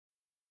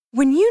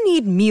When you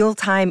need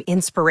mealtime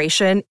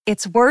inspiration,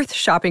 it's worth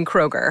shopping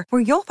Kroger,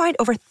 where you'll find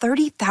over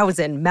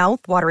 30,000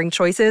 mouth-watering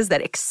choices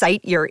that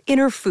excite your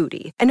inner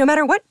foodie. And no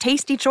matter what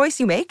tasty choice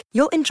you make,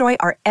 you'll enjoy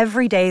our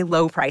everyday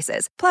low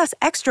prices, plus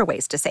extra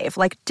ways to save,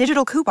 like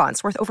digital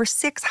coupons worth over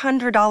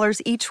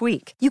 $600 each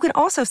week. You can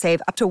also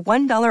save up to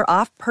 $1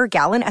 off per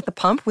gallon at the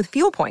pump with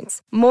fuel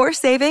points. More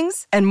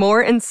savings and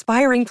more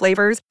inspiring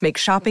flavors make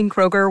shopping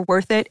Kroger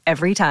worth it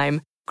every time.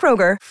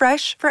 Kroger,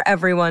 fresh for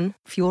everyone.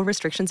 Fuel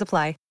restrictions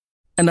apply.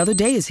 Another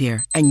day is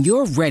here, and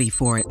you're ready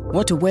for it.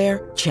 What to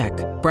wear? Check.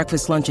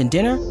 Breakfast, lunch, and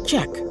dinner?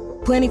 Check.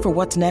 Planning for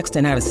what's next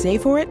and how to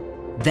save for it?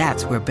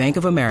 That's where Bank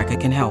of America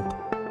can help.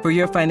 For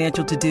your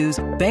financial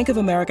to-dos, Bank of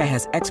America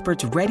has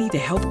experts ready to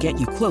help get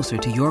you closer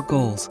to your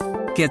goals.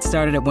 Get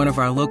started at one of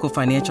our local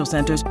financial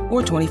centers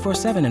or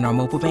 24/7 in our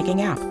mobile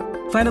banking app.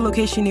 Find a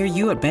location near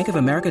you at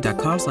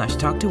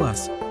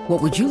bankofamerica.com/talktous.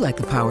 What would you like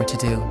the power to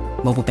do?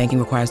 Mobile banking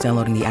requires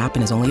downloading the app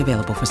and is only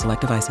available for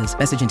select devices.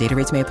 Message and data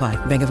rates may apply.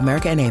 Bank of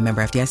America N.A.,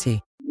 member FDIC.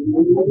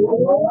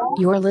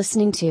 You're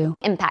listening to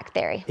Impact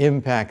Theory.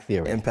 Impact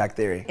Theory. Impact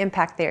Theory.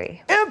 Impact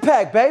Theory.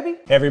 Impact, baby!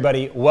 Hey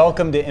everybody,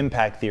 welcome to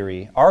Impact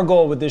Theory. Our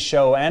goal with this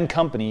show and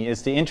company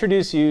is to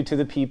introduce you to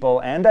the people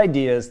and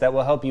ideas that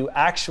will help you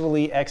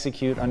actually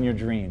execute on your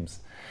dreams.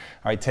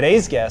 All right,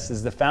 today's guest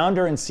is the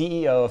founder and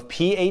CEO of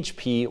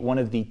PHP, one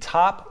of the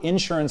top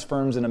insurance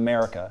firms in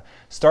America.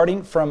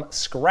 Starting from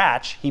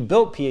scratch, he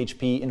built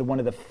PHP into one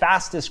of the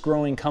fastest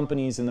growing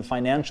companies in the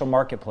financial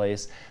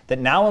marketplace that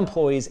now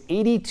employs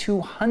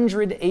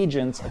 8,200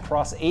 agents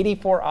across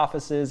 84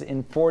 offices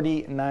in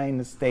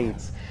 49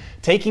 states,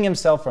 taking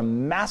himself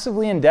from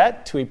massively in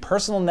debt to a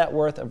personal net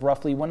worth of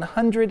roughly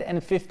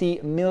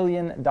 $150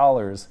 million.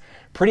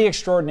 Pretty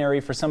extraordinary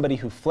for somebody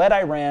who fled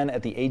Iran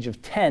at the age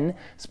of 10,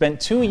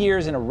 spent 2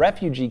 years in a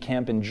refugee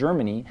camp in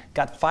Germany,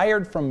 got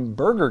fired from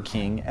Burger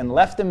King, and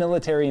left the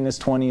military in his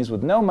 20s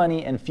with no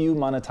money and few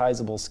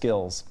monetizable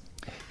skills.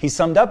 He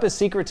summed up his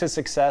secret to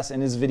success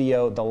in his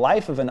video, The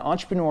Life of an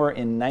Entrepreneur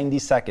in 90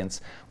 Seconds,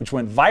 which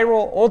went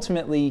viral,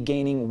 ultimately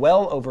gaining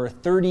well over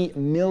 30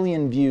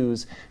 million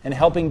views and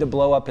helping to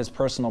blow up his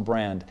personal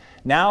brand.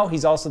 Now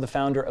he's also the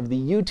founder of the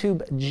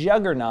YouTube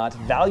juggernaut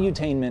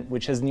Valuetainment,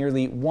 which has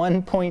nearly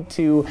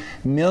 1.2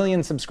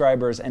 million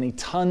subscribers and a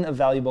ton of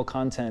valuable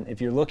content if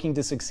you're looking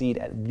to succeed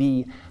at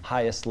the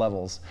highest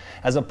levels.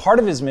 As a part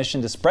of his mission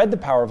to spread the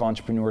power of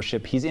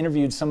entrepreneurship, he's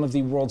interviewed some of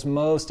the world's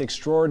most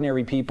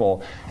extraordinary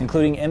people,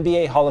 including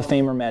NBA Hall of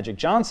Famer Magic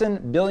Johnson,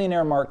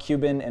 billionaire Mark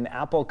Cuban, and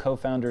Apple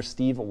co-founder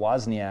Steve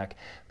Wozniak,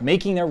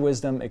 making their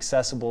wisdom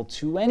accessible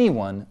to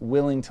anyone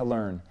willing to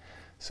learn.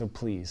 So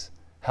please,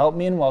 help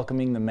me in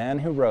welcoming the man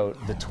who wrote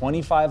the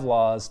 25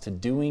 Laws to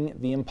Doing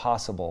the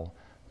Impossible,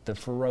 the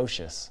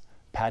ferocious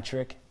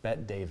Patrick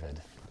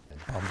Bet-David.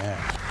 Oh man,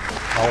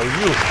 how are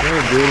you?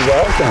 Good, dude.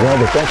 Welcome.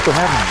 Robert, thanks for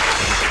having me.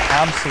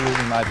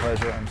 Absolutely my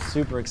pleasure. I'm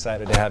super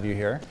excited to have you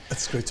here.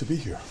 It's great to be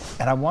here.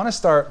 And I want to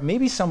start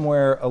maybe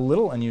somewhere a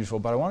little unusual,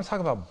 but I want to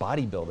talk about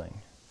bodybuilding.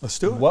 Let's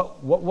do it.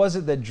 What was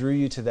it that drew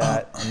you to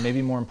that? And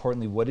maybe more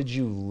importantly, what did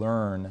you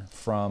learn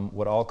from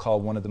what I'll call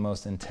one of the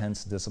most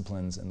intense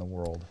disciplines in the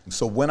world?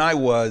 So when I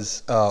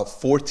was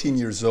 14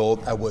 years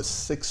old, I was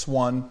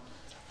 6'1",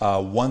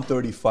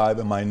 135,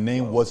 and my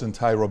name wasn't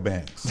Tyra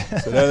Banks.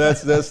 So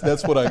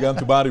that's what I got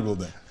into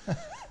bodybuilding.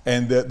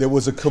 And there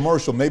was a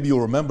commercial, maybe you'll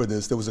remember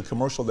this, there was a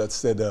commercial that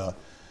said,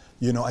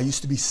 I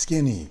used to be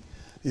skinny,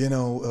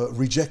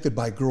 rejected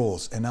by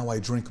girls, and now I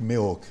drink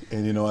milk.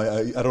 And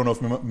I don't know if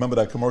you remember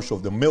that commercial,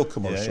 the milk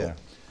commercial. Yeah.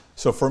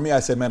 So for me, I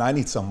said, man, I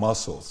need some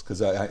muscles,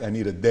 because I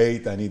need a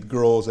date, I need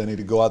girls, I need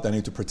to go out, I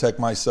need to protect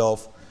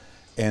myself.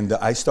 And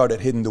I started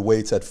hitting the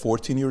weights at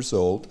 14 years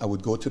old. I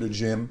would go to the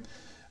gym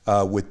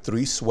with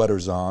 3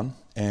 sweaters on,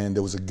 and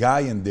there was a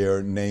guy in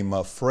there named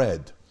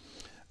Fred,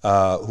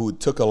 who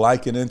took a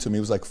liking into me. He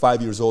was like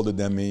 5 years older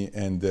than me,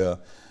 and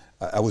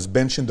I was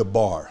benching the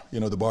bar.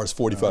 The bar is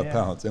 45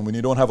 pounds, and when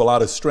you don't have a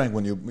lot of strength,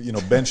 when you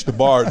bench the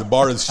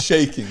bar is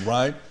shaking,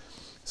 right?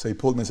 So he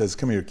pulled me and says,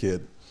 "Come here,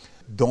 kid.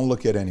 Don't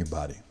look at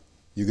anybody.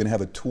 You're gonna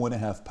have a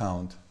 2.5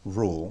 pound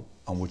rule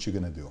on what you're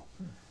gonna do.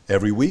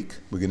 Every week,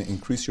 we're gonna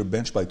increase your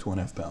bench by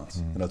 2.5 pounds,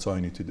 and that's all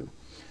you need to do."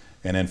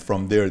 And then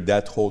from there,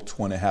 that whole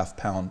 2.5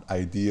 pound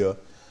idea,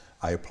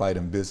 I applied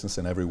in business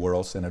and everywhere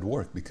else, and it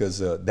worked, because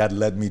that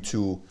led me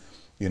to,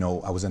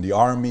 I was in the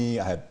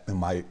Army. I had, in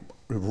my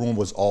room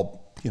was all,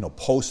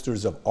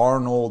 posters of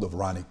Arnold, of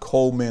Ronnie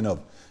Coleman,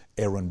 of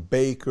Aaron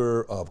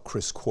Baker, of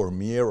Chris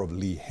Cormier, of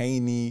Lee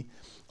Haney,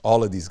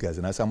 all of these guys.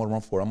 And I said, I'm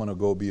gonna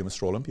go be a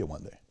Mr. Olympia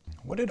one day.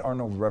 What did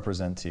Arnold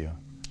represent to you?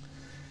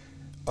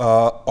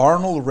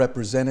 Arnold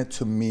represented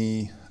to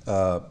me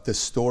the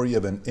story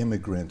of an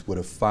immigrant with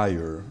a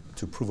fire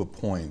to prove a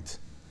point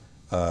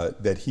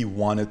that he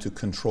wanted to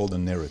control the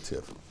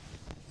narrative.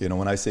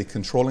 When I say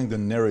controlling the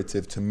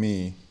narrative, to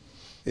me,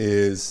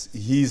 is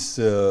he's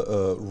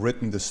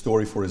written the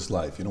story for his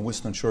life.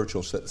 Winston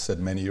Churchill said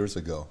many years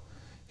ago,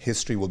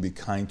 history will be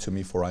kind to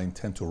me for I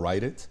intend to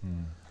write it.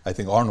 I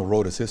think Arnold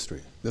wrote his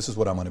history. This is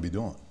what I'm going to be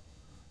doing.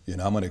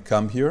 I'm going to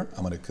come here,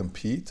 I'm going to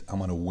compete, I'm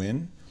going to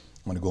win,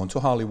 I'm going to go into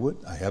Hollywood.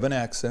 I have an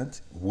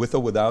accent. With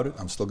or without it,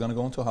 I'm still going to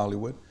go into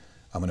Hollywood.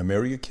 I'm going to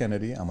marry a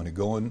Kennedy. I'm going to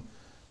go and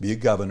be a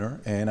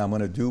governor, and I'm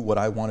going to do what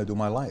I want to do in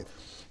my life.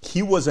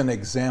 He was an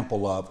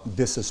example of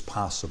this is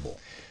possible.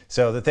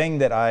 So the thing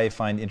that I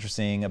find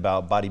interesting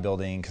about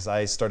bodybuilding, because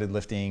I started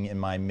lifting in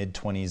my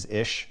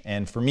mid-20s-ish,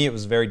 and for me it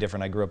was very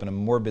different. I grew up in a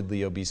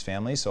morbidly obese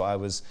family, so I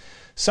was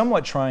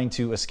somewhat trying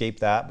to escape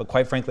that, but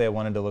quite frankly I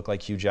wanted to look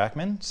like Hugh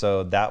Jackman,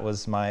 so that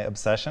was my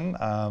obsession.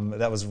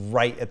 That was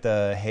right at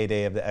the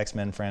heyday of the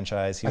X-Men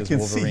franchise. He was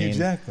Wolverine. See Hugh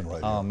Jackman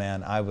right now. Oh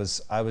man, I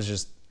was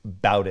just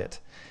about it.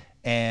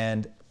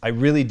 And I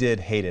really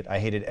did hate it. I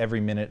hated every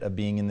minute of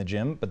being in the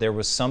gym, but there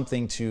was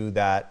something to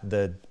that,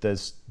 the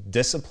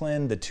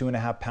discipline, the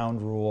 2.5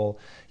 pound rule,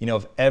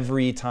 of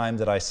every time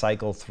that I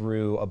cycle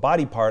through a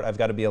body part, I've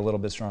got to be a little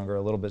bit stronger,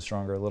 a little bit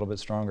stronger, a little bit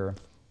stronger.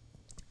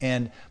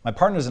 And my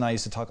partners and I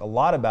used to talk a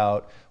lot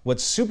about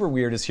what's super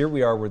weird is here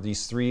we are, where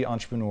these 3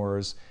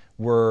 entrepreneurs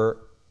were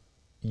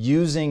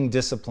using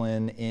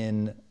discipline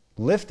in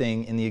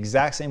lifting in the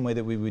exact same way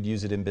that we would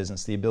use it in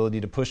business, the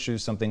ability to push through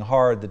something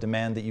hard, the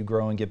demand that you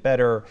grow and get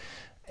better.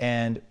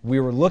 And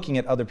we were looking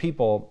at other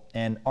people,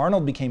 and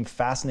Arnold became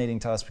fascinating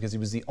to us because he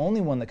was the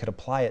only one that could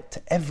apply it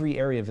to every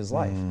area of his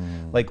life.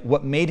 Like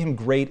what made him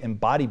great in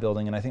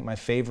bodybuilding, and I think my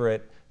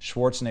favorite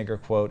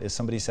Schwarzenegger quote is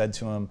somebody said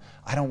to him,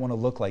 "I don't want to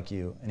look like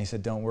you." And he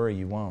said, "Don't worry,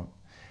 you won't."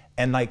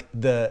 And like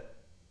the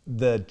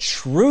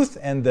truth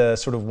and the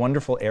sort of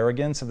wonderful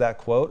arrogance of that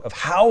quote, of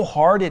how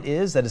hard it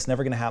is that it's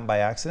never going to happen by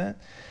accident.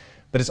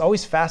 But it's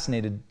always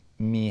fascinated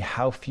me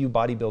how few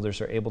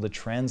bodybuilders are able to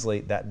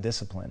translate that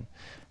discipline.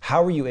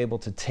 How are you able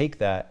to take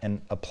that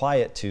and apply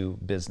it to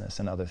business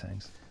and other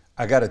things?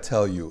 I got to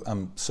tell you,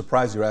 I'm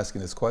surprised you're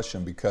asking this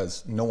question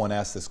because no one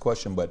asked this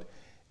question, but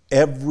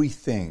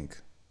everything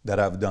that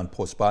I've done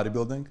post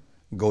bodybuilding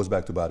goes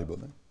back to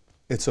bodybuilding.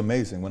 It's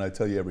amazing when I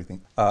tell you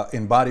everything.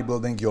 In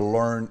bodybuilding, you'll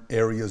learn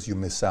areas you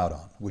miss out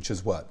on, which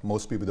is what?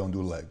 Most people don't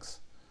do legs.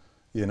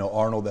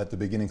 Arnold at the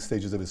beginning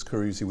stages of his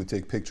career, he would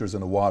take pictures in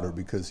the water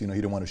because, he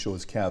didn't want to show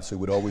his calves. So he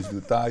would always do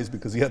thighs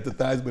because he had the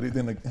thighs, but he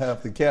didn't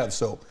have the calves.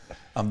 So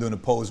I'm doing a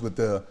pose with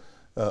the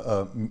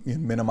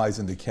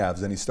minimizing the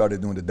calves. Then he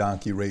started doing the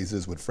donkey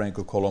raises with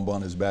Franco Colombo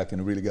on his back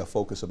and really got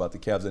focused about the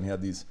calves. And he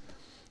had these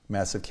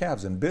massive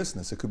calves. In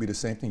business, it could be the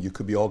same thing. You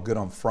could be all good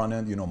on front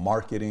end,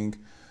 marketing,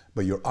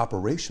 but your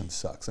operation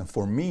sucks. And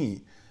for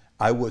me,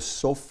 I was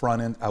so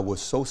front end, I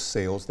was so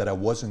sales that I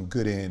wasn't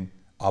good in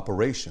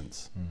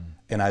operations.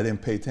 And I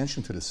didn't pay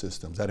attention to the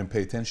systems. I didn't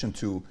pay attention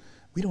to,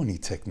 we don't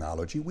need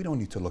technology. We don't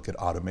need to look at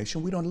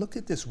automation. We don't look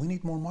at this. We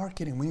need more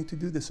marketing. We need to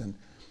do this. And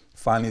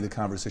finally, the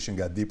conversation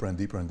got deeper and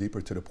deeper and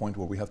deeper to the point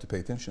where we have to pay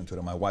attention to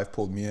it. My wife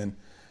pulled me in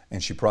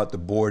and she brought the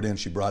board in.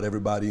 She brought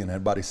everybody and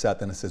everybody sat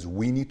there and says,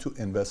 we need to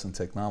invest in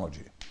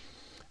technology.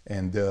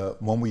 And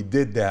when we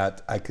did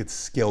that, I could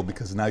scale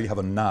because now you have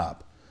a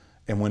knob.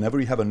 And whenever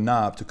you have a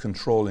knob to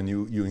control and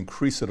you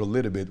increase it a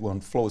little bit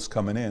when flow is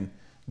coming in,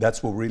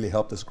 that's what really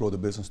helped us grow the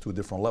business to a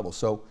different level.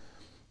 So,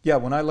 yeah,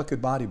 when I look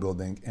at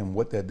bodybuilding and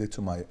what that did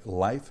to my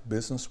life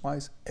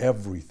business-wise,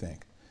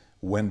 everything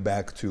went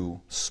back to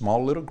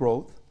small little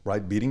growth,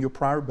 right? Beating your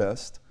prior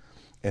best,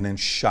 and then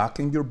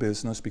shocking your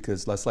business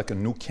because that's like a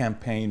new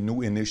campaign,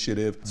 new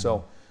initiative.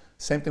 So,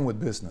 same thing with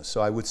business.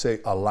 So I would say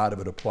a lot of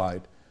it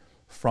applied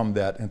from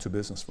that into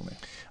business for me.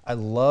 I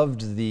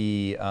loved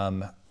the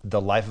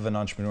life of an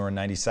entrepreneur in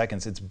 90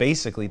 seconds. It's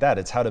basically that.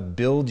 It's how to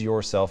build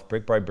yourself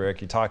brick by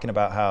brick. You're talking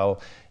about how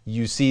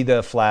you see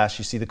the flash,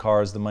 you see the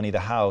cars, the money, the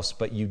house,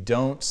 but you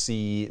don't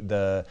see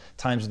the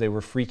times where they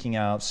were freaking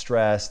out,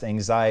 stressed,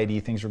 anxiety,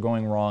 things were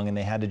going wrong, and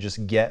they had to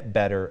just get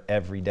better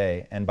every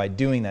day. And by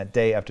doing that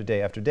day after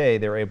day after day,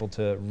 they were able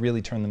to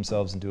really turn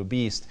themselves into a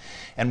beast.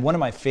 And one of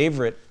my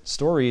favorite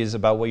stories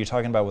about what you're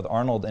talking about with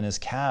Arnold and his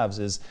calves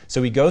is,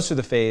 so he goes through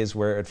the phase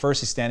where at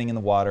first he's standing in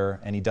the water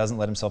and he doesn't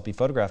let himself be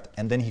photographed,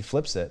 and then he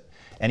flips it.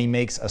 And he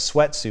makes a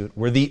sweatsuit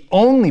where the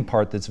only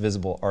part that's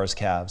visible are his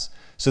calves,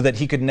 so that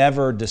he could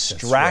never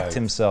distract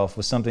himself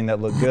with something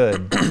that looked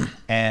good.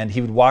 And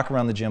he would walk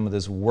around the gym with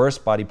his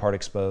worst body part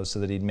exposed so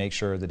that he'd make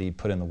sure that he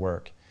put in the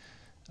work.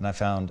 And I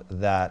found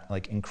that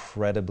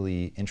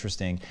incredibly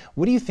interesting.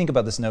 What do you think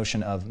about this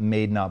notion of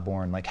made not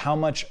born? How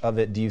much of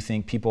it do you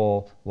think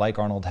people like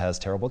Arnold has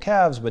terrible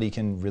calves, but he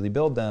can really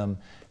build them?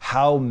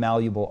 How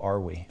malleable are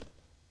we?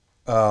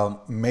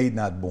 Made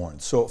not born.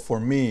 So for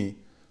me,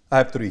 I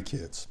have 3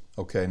 kids.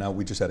 Okay, now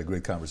we just had a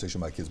great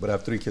conversation about kids, but I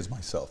have 3 kids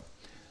myself.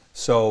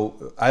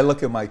 So I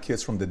look at my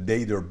kids from the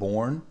day they're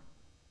born,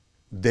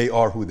 they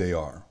are who they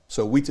are.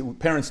 So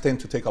parents tend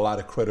to take a lot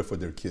of credit for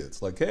their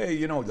kids. Like,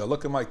 hey,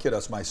 look at my kid,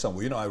 that's my son.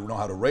 Well, I know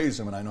how to raise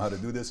him and I know how to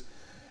do this.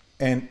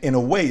 And in a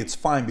way, it's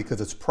fine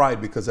because it's pride,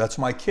 because that's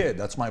my kid,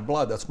 that's my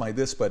blood, that's my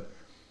this. But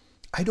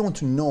I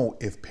don't know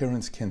if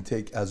parents can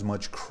take as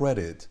much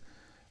credit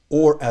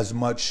or as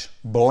much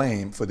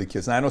blame for the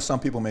kids. And I know some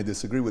people may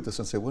disagree with this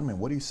and say, wait a minute,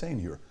 what are you saying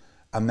here?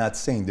 I'm not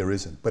saying there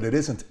isn't, but it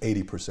isn't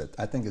 80%.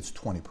 I think it's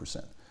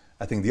 20%.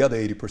 I think the other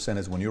 80%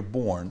 is when you're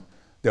born,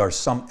 there are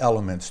some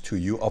elements to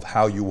you of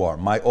how you are.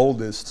 My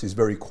oldest is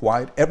very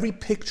quiet. Every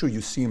picture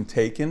you see him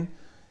taking,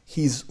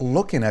 he's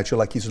looking at you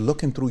like he's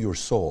looking through your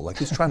soul, like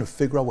he's trying to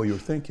figure out what you're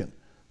thinking.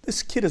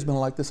 This kid has been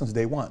like this since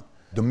day one.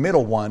 The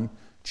middle one,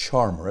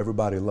 charmer.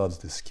 Everybody loves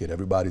this kid.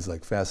 Everybody's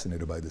like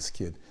fascinated by this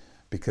kid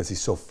because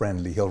he's so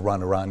friendly. He'll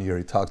run around here.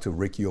 He talked to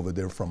Ricky over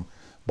there from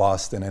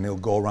Boston, and he'll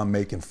go around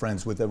making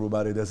friends with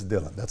everybody. That's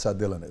Dylan. That's how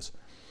Dylan is.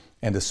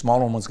 And the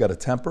smaller one's got a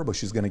temper, but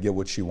she's going to get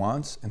what she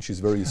wants, and she's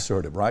very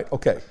assertive, right?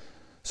 Okay.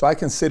 So I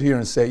can sit here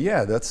and say,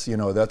 yeah, that's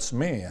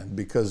me, and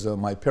because of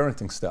my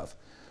parenting stuff.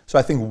 So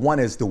I think one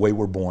is the way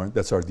we're born.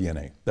 That's our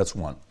DNA. That's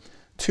one.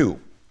 Two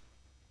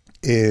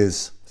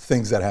is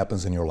things that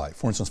happens in your life.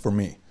 For instance, for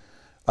me,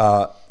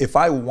 if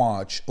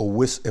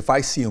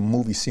I see a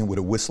movie scene with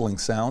a whistling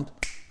sound,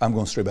 I'm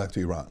going straight back to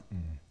Iran.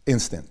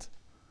 Instant.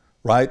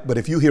 Right? But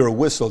if you hear a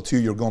whistle too,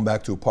 you're going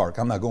back to a park.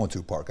 I'm not going to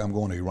a park. I'm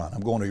going to Iran.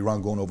 I'm going to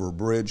Iran, going over a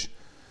bridge,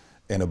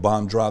 and a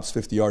bomb drops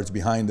 50 yards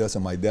behind us,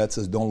 and my dad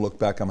says, don't look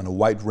back. I'm in a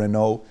white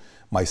Renault.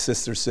 My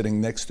sister's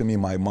sitting next to me.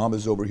 My mom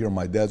is over here.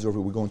 My dad's over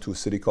here. We're going to a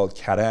city called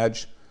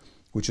Karaj,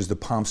 which is the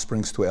Palm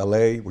Springs to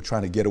LA. We're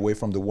trying to get away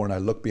from the war, and I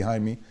look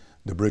behind me.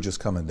 The bridge is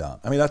coming down.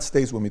 I mean, that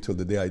stays with me till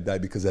the day I die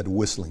because that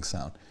whistling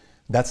sound.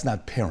 That's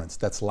not parents.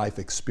 That's life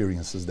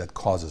experiences that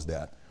causes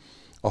that.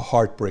 A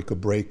heartbreak, a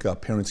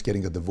breakup, parents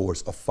getting a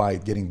divorce, a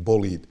fight, getting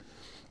bullied,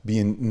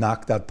 being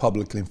knocked out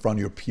publicly in front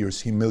of your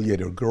peers,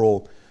 humiliated, a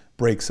girl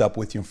breaks up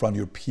with you in front of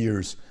your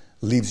peers,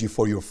 leaves you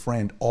for your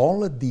friend.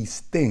 All of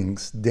these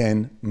things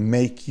then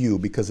make you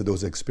because of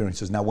those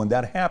experiences. Now, when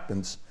that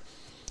happens,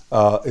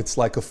 it's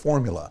like a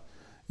formula.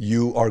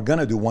 You are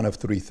gonna do one of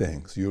three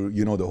things. You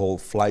know the whole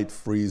flight,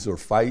 freeze, or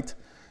fight.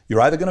 You're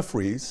either gonna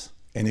freeze,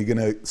 and you're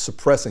gonna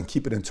suppress and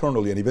keep it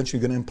internally, and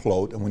eventually you're gonna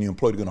implode, and when you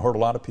implode, you're gonna hurt a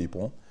lot of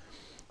people.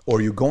 Or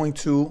you're going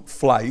to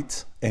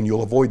flight, and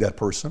you'll avoid that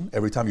person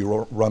every time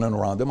you're running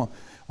around them.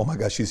 Oh my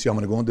gosh, she's here, I'm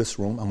gonna go in this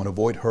room, I'm gonna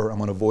avoid her, I'm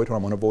gonna avoid her,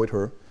 I'm gonna avoid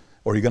her.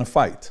 Or you're gonna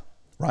fight,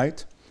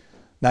 right?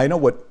 Now you know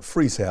what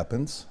freeze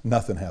happens,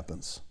 nothing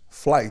happens.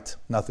 Flight,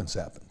 nothing's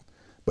happened.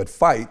 But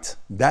fight,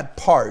 that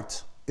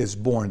part is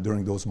born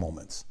during those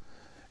moments.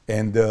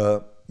 And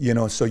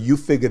so you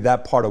figure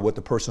that part of what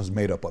the person's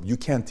made up of. You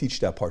can't teach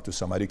that part to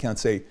somebody. You can't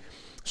say,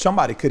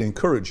 somebody could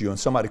encourage you and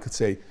somebody could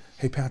say,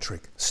 hey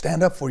Patrick,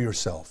 stand up for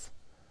yourself.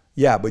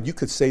 Yeah, but you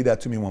could say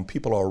that to me when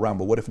people are around,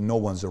 but what if no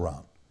one's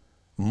around?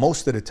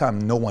 Most of the time,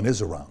 no one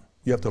is around.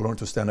 You have to learn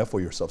to stand up for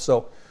yourself.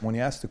 So when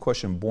you ask the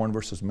question, born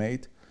versus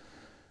made,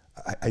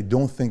 I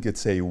don't think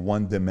it's a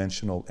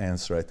one-dimensional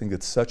answer. I think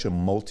it's such a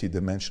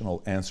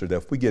multi-dimensional answer that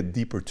if we get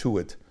deeper to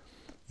it,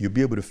 you'll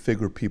be able to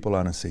figure people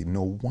out and say,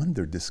 no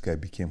wonder this guy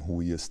became who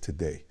he is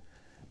today.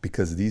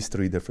 Because these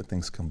three different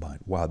things combined.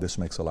 Wow, this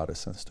makes a lot of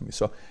sense to me.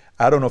 So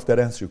I don't know if that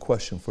answers your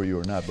question for you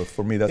or not, but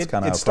for me, that's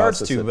kind of how I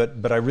process it. It starts to,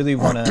 but I really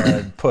want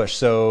to push.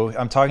 So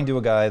I'm talking to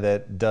a guy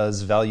that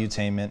does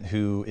valuetainment,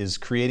 who is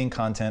creating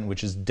content,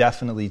 which is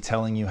definitely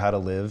telling you how to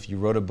live. You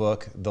wrote a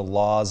book, The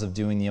Laws of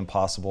Doing the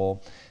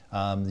Impossible.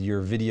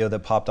 Your video that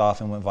popped off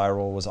and went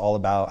viral was all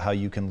about how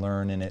you can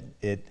learn, and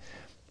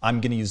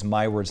I'm going to use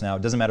my words now.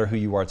 It doesn't matter who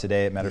you are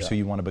today. It matters who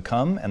you want to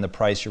become and the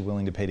price you're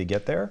willing to pay to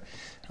get there.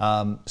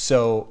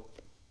 So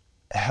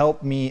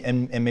help me,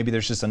 and maybe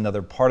there's just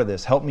another part of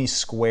this, help me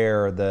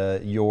square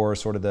your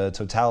sort of the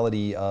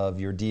totality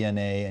of your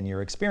DNA and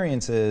your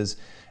experiences,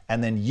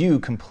 and then you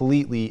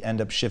completely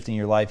end up shifting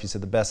your life. You said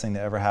the best thing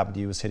that ever happened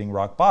to you was hitting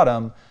rock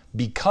bottom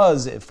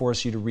because it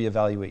forced you to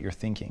reevaluate your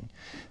thinking.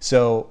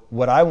 So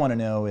what I want to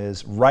know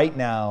is, right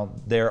now,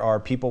 there are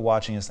people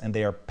watching us and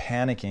they are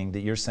panicking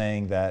that you're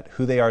saying that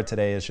who they are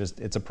today is just,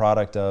 it's a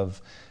product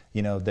of,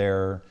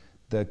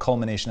 the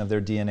culmination of their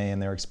DNA and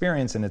their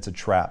experience, and it's a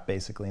trap,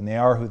 basically, and they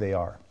are who they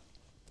are.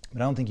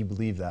 But I don't think you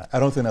believe that. I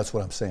don't think that's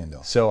what I'm saying, though.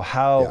 So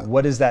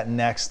what is that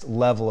next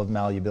level of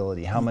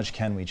malleability? How much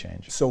can we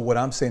change? So what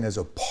I'm saying is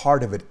a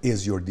part of it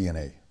is your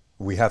DNA.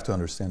 We have to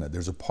understand that.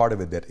 There's a part of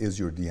it that is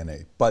your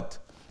DNA.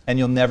 And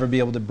you'll never be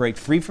able to break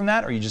free from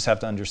that, or you just have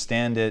to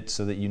understand it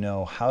so that you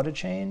know how to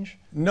change?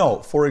 No.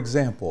 For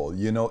example,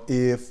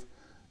 if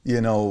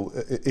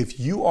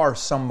you are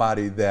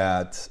somebody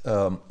that,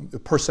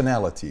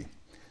 personality,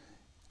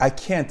 I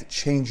can't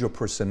change your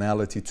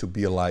personality to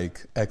be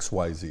like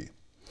XYZ.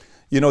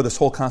 This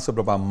whole concept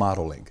about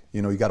modeling,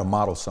 you got to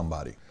model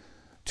somebody.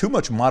 Too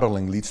much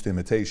modeling leads to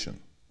imitation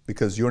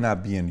because you're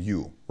not being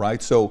you,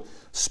 right? So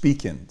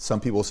speaking, some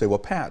people say, well,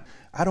 Pat,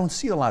 I don't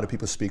see a lot of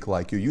people speak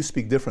like you. You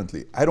speak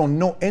differently. I don't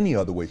know any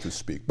other way to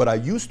speak, but I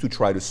used to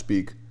try to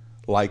speak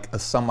like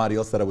somebody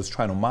else that I was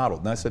trying to model.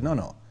 And I said,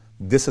 no,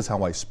 this is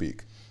how I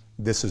speak.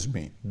 This is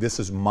me. This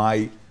is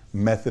my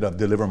method of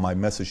delivering my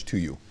message to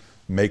you.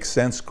 Makes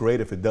sense, great.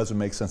 If it doesn't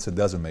make sense, it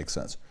doesn't make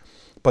sense.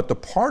 But the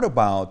part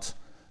about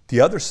the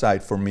other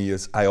side for me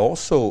is I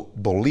also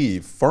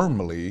believe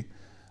firmly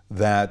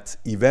that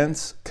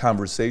events,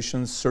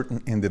 conversations,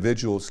 certain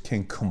individuals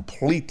can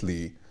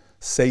completely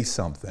say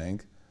something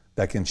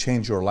that can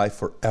change your life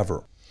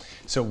forever.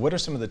 So what are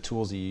some of the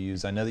tools that you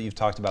use? I know that you've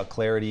talked about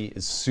clarity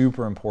is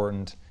super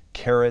important,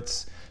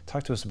 carrots.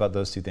 Talk to us about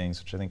those two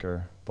things, which I think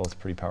are both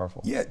pretty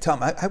powerful. Yeah,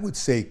 Tom, I would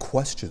say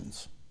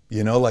questions.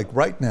 Like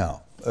right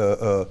now,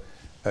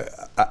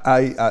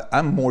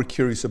 I'm more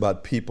curious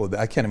about people that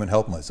I can't even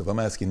help myself. I'm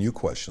asking you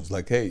questions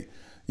like, hey,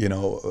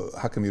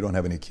 how come you don't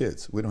have any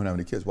kids? We don't have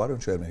any kids. Why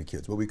don't you have any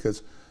kids? Well,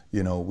 because,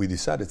 we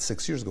decided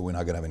 6 years ago we're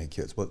not going to have any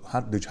kids. Well,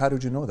 how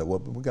did you know that? Well,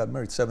 we got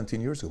married 17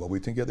 years ago, but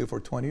we've been together for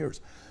 20 years.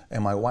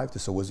 And my wife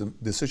said, was a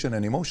decision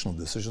an emotional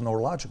decision or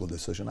a logical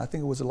decision? I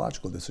think it was a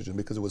logical decision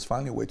because it was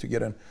finally a way to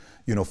get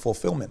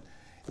fulfillment.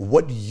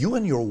 What you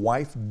and your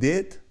wife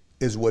did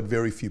is what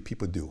very few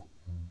people do.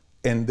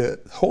 And the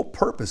whole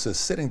purpose is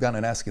sitting down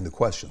and asking the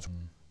questions.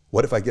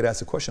 What if I get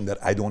asked a question that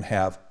I don't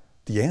have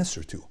the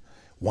answer to?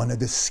 One of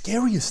the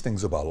scariest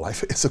things about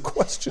life is a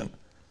question.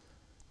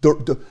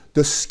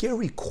 The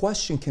scary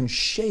question can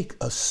shake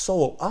a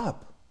soul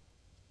up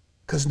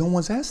because no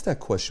one's asked that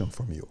question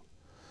from you.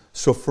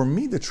 So for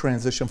me, the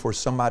transition for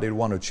somebody to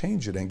want to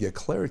change it and get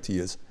clarity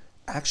is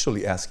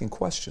actually asking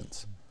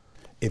questions.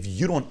 If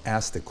you don't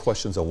ask the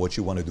questions on what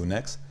you want to do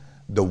next,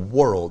 the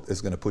world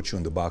is going to put you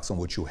in the box on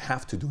what you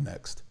have to do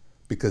next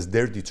because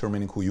they're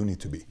determining who you need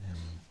to be.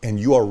 And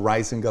you are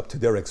rising up to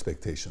their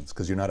expectations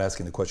because you're not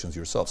asking the questions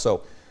yourself.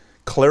 So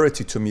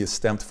clarity to me is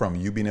stemmed from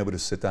you being able to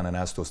sit down and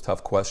ask those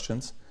tough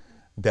questions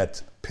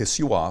that piss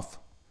you off,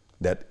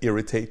 that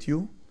irritate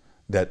you,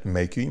 that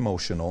make you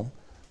emotional,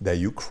 that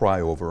you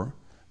cry over,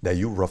 that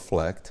you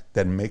reflect,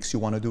 that makes you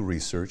want to do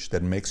research,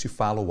 that makes you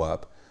follow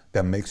up,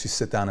 that makes you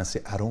sit down and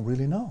say, I don't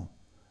really know.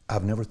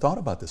 I've never thought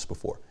about this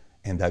before.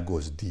 And that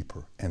goes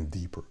deeper and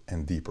deeper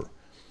and deeper.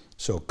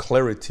 So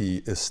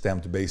clarity is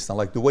stemmed based on,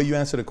 like the way you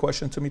answered the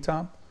question to me,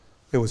 Tom,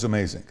 it was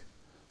amazing.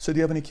 So do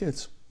you have any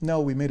kids?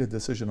 No, we made a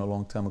decision a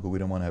long time ago. We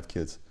didn't want to have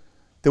kids.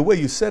 The way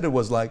you said it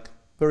was like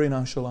very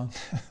nonchalant.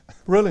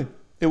 Really.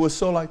 It was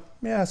so like,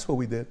 yeah, that's what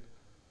we did.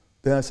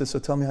 Then I said, so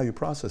tell me how you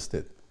processed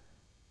it.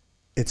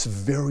 It's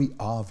very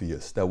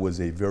obvious that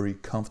was a very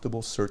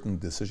comfortable, certain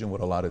decision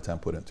with a lot of time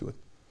put into it.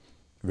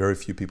 Very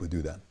few people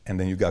do that. And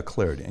then you got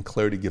clarity, and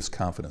clarity gives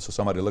confidence. So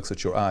somebody looks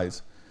at your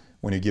eyes,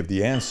 when you give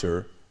the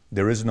answer,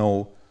 there is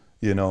no,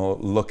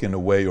 looking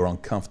away or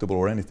uncomfortable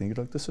or anything. You're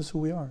like, this is who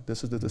we are.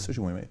 This is the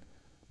decision we made.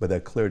 But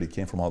that clarity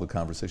came from all the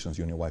conversations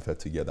you and your wife had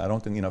together. I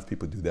don't think enough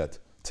people do that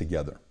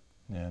together.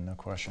 Yeah, no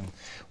question.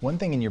 One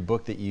thing in your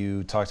book that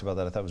you talked about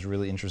that I thought was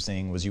really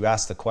interesting was you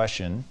asked the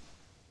question,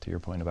 to your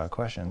point about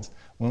questions,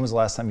 when was the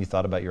last time you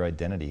thought about your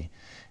identity?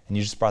 And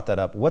you just brought that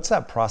up. What's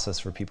that process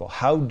for people?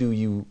 How do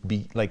you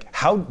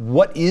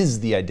what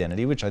is the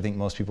identity, which I think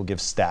most people give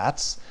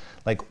stats.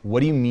 Like, what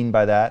do you mean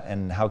by that,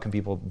 and how can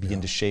people begin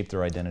to shape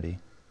their identity?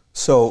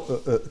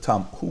 So,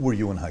 Tom, who were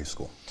you in high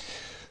school?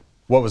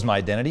 What was my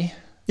identity?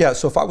 Yeah,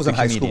 so if I was in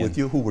high school with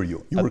you, who were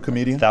you? You were a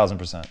comedian?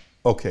 1,000%.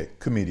 Okay,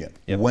 comedian.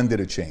 Yep. When did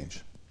it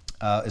change?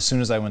 As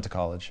soon as I went to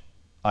college.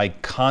 I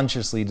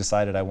consciously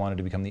decided I wanted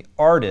to become the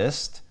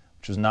artist,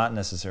 which was not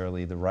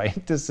necessarily the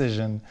right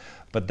decision,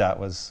 but that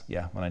was,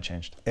 when I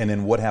changed. And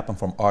then what happened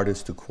from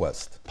artist to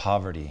Quest?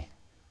 Poverty.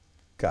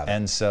 Got it.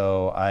 And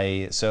so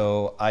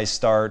I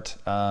start,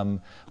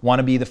 want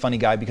to be the funny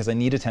guy because I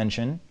need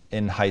attention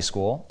in high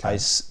school. Okay.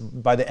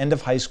 By the end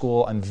of high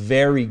school, I'm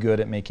very good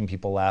at making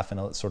people laugh in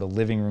a sort of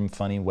living room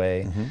funny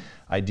way. Mm-hmm.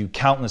 I do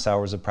countless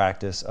hours of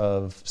practice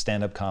of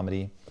stand-up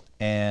comedy.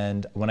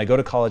 And when I go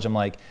to college, I'm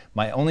like,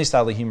 my only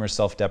style of humor is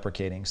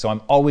self-deprecating. So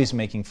I'm always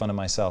making fun of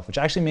myself, which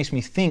actually makes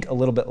me think a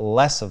little bit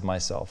less of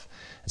myself.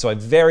 And so I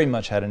very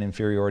much had an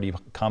inferiority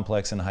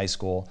complex in high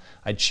school.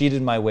 I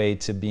cheated my way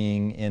to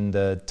being in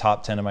the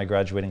top 10 of my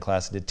graduating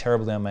class. I did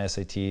terribly on my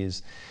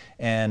SATs.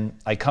 And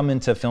I come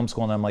into film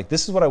school and I'm like,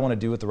 this is what I want to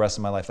do with the rest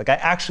of my life. Like, I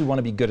actually want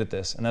to be good at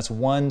this. And that's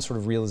one sort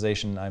of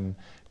realization I'm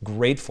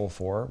grateful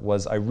for,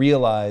 was I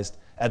realized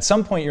at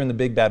some point you're in the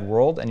big bad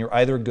world and you're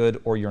either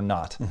good or you're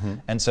not. Mm-hmm.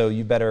 And so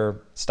you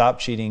better stop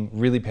cheating,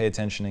 really pay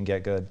attention and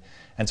get good.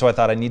 And so I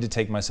thought I need to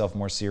take myself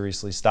more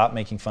seriously, stop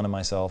making fun of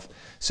myself.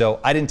 So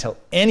I didn't tell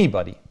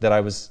anybody that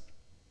I was,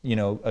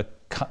 a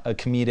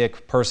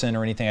comedic person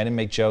or anything. I didn't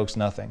make jokes,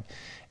 nothing.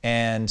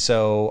 And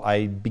so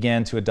I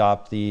began to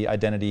adopt the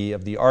identity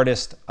of the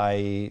artist.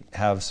 I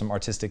have some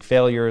artistic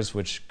failures,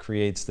 which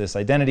creates this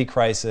identity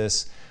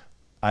crisis.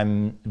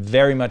 I'm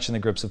very much in the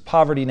grips of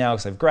poverty now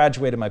because I've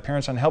graduated. My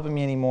parents aren't helping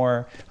me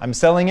anymore. I'm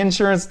selling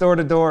insurance door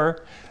to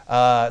door.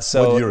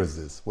 So what year is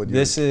this?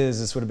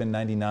 This would have been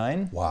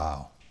 99.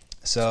 Wow.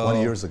 So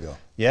 20 years ago.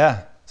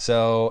 Yeah.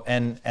 So,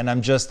 and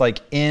I'm just like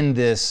in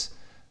this,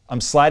 I'm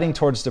sliding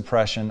towards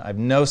depression. I have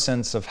no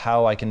sense of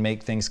how I can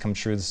make things come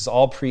true. This is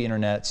all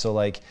pre-internet. So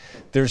like,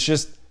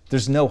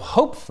 there's no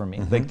hope for me.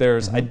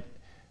 Mm-hmm. Like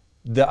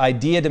the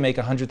idea to make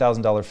a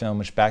 $100,000 film,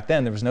 which back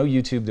then there was no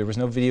YouTube, there was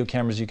no video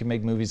cameras you could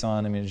make movies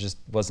on. I mean, it just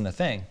wasn't a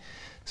thing.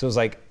 So it was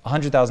like a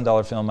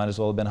 $100,000 film might as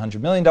well have been a $100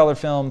 million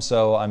film.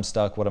 So I'm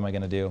stuck. What am I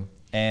going to do?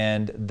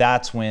 And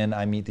that's when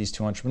I meet these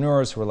two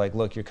entrepreneurs who are like,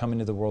 look, you're coming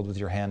to the world with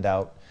your hand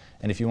out.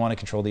 And if you want to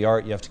control the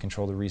art, you have to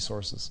control the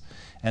resources.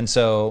 And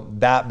so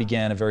that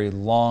began a very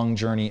long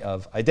journey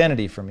of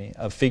identity for me,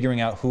 of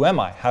figuring out, who am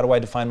I? How do I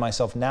define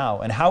myself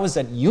now? And how is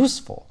that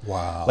useful?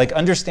 Wow. Like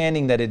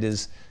understanding that it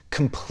is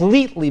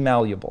completely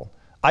malleable.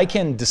 I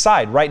can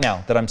decide right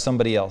now that I'm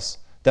somebody else.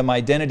 that my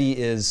identity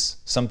is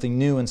something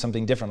new and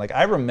something different. Like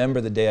I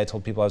remember the day I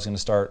told people I was going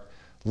to start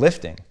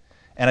lifting.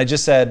 And I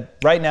just said,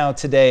 right now,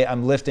 today,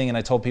 I'm lifting, and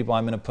I told people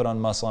I'm going to put on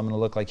muscle, I'm going to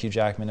look like Hugh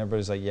Jackman.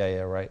 Everybody's like,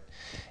 yeah, right.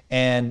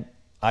 And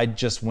I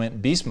just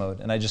went beast mode,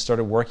 and I just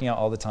started working out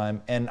all the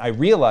time. And I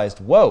realized,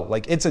 whoa,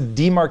 like it's a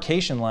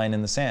demarcation line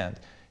in the sand.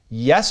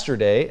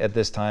 Yesterday, at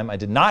this time, I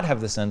did not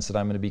have the sense that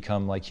I'm going to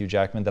become like Hugh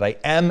Jackman, that I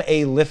am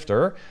a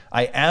lifter.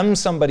 I am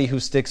somebody who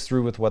sticks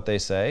through with what they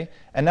say.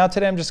 And now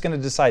today, I'm just going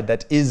to decide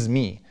that is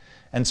me.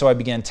 And so I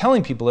began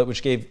telling people it,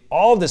 which gave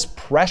all this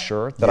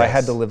pressure that I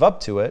had to live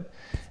up to it.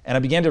 And I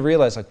began to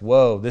realize, like,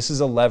 whoa, this is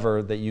a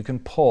lever that you can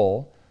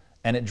pull,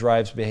 and it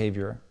drives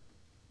behavior.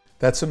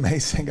 That's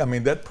amazing. I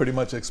mean, that pretty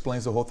much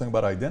explains the whole thing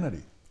about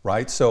identity,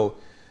 right? So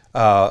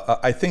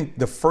I think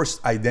the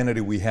first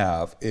identity we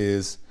have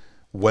is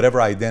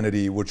whatever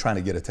identity we're trying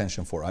to get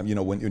attention for. You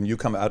know, when you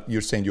come out,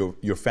 you're saying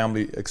your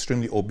family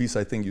extremely obese,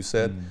 I think you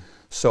said.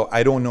 So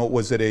I don't know,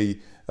 was it a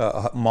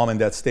mom and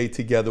dad stayed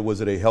together? Was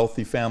it a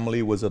healthy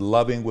family? Was it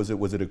loving? Was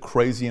it a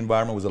crazy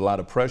environment? Was it a lot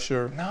of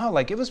pressure? No,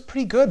 like it was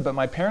pretty good, but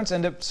my parents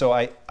end up, so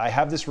I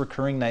have this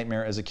recurring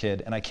nightmare as a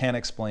kid, and I can't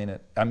explain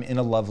it. I'm in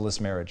a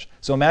loveless marriage.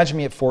 So imagine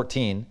me at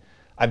 14.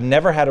 I've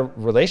never had a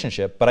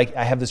relationship, but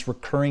I have this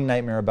recurring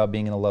nightmare about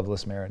being in a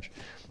loveless marriage.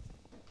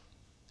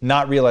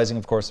 Not realizing,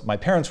 of course, my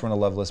parents were in a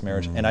loveless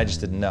marriage, and I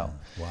just didn't know.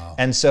 Wow.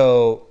 And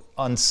so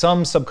on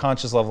some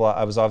subconscious level,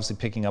 I was obviously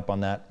picking up on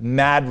that.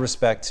 Mad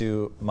respect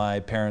to my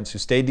parents who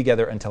stayed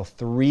together until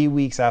 3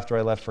 weeks after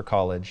I left for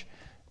college,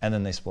 and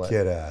then they split.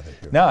 Get out of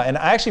here. No, and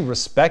I actually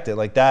respect it.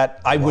 Like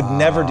that, I would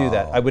never do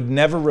that. I would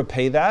never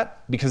repay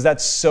that, because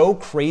that's so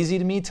crazy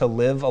to me, to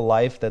live a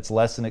life that's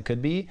less than it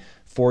could be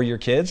for your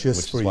kids, which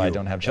is why I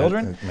don't have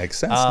children. It makes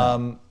sense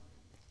now.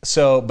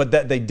 So, but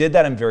they did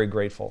that. I'm very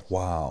grateful.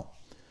 Wow.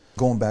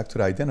 Going back to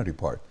the identity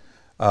part,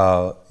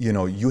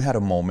 you had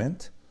a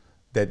moment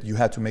that you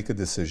had to make a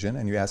decision,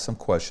 and you asked some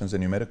questions,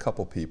 and you met a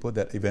couple people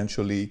that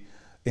eventually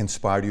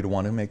inspired you to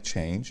want to make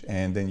change,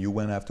 and then you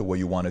went after what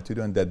you wanted to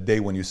do. And that day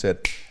when you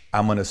said,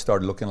 I'm going to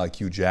start looking like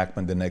Hugh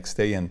Jackman, the next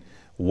day, and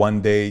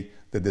one day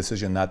the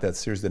decision not that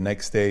serious, the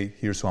next day,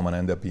 here's who I'm going to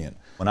end up being.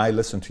 When I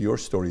listen to your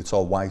story, it's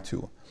all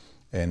Y2.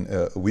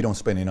 And we don't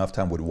spend enough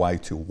time with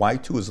Y2.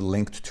 Y2 is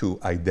linked to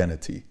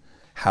identity.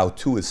 How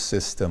to is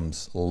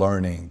systems,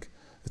 learning.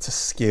 It's a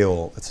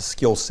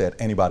skill set.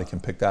 Anybody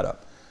can pick that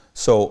up.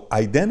 So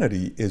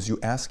identity is you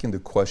asking the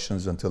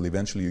questions until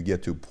eventually you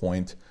get to a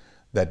point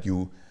that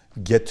you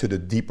get to the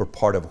deeper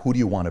part of who do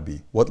you want to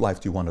be? What life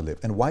do you want to live?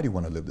 And why do you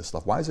want to live this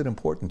life? Why is it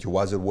important to you?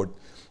 Why is it worth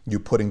you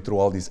putting through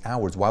all these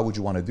hours? Why would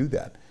you want to do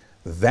that?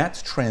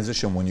 That's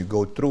transition when you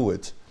go through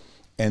it.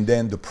 And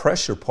then the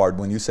pressure part,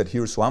 when you said,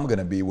 here's who I'm going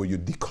to be, where you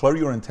declare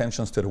your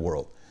intentions to the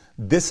world.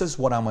 This is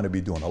what I'm going to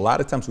be doing. A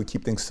lot of times we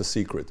keep things a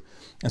secret.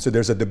 And so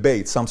there's a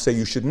debate. Some say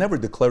you should never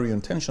declare your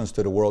intentions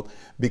to the world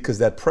because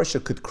that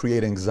pressure could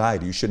create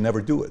anxiety. You should never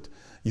do it.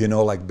 You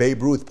know, like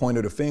Babe Ruth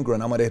pointed a finger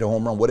and I'm going to hit a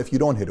home run. What if you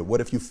don't hit it? What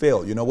if you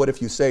fail? You know, what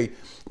if you say,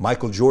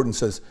 Michael Jordan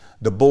says,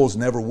 the Bulls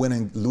never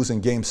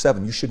losing game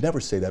 7. You should never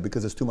say that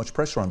because there's too much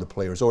pressure on the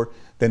players. Or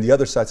then the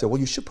other side said, well,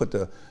 you should put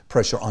the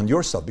pressure on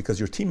yourself because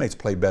your teammates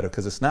play better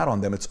because it's not on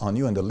them, it's on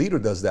you. And the leader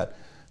does that.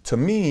 To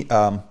me,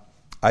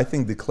 I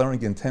think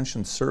declaring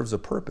intention serves a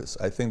purpose.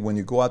 I think when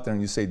you go out there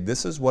and you say,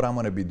 this is what I'm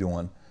going to be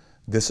doing,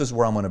 this is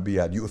where I'm going to be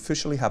at, you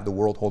officially have the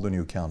world holding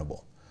you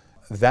accountable.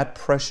 That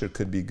pressure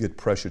could be good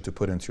pressure to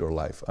put into your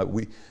life.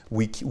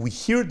 We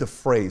hear the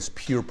phrase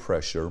peer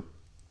pressure,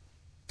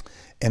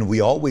 and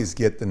we always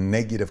get the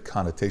negative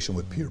connotation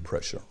with peer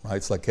pressure, right?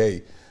 It's like,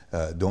 hey,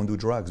 don't do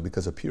drugs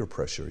because of peer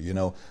pressure. You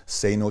know,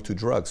 say no to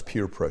drugs,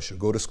 peer pressure.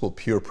 Go to school,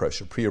 peer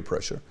pressure, peer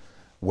pressure.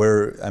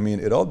 Where, I mean,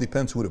 it all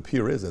depends who the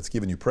peer is that's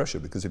giving you pressure,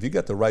 because if you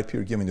get the right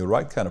peer giving you the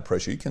right kind of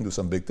pressure, you can do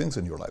some big things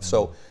in your life.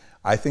 So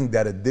I think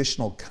that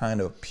additional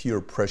kind of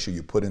peer pressure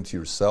you put into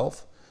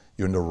yourself,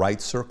 you're in the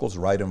right circles,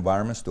 right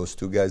environments, those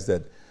two guys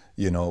that,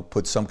 you know,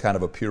 put some kind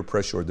of a peer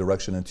pressure or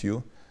direction into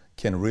you,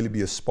 can really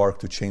be a spark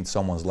to change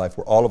someone's life,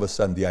 where all of a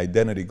sudden the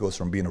identity goes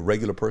from being a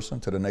regular person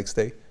to the next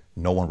day,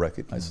 no one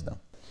recognizes them.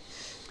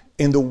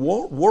 In the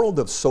world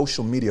of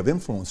social media, of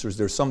influencers,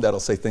 there's some that'll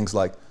say things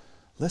like,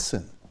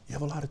 listen, you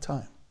have a lot of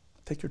time.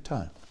 Take your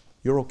time.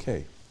 You're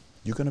okay.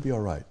 You're going to be all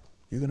right.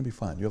 You're going to be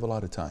fine. You have a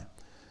lot of time.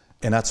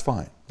 And that's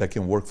fine. That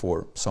can work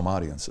for some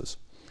audiences.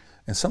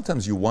 And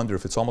sometimes you wonder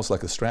if it's almost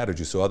like a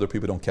strategy so other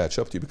people don't catch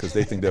up to you because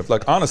they think they're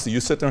like, honestly, you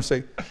sit there and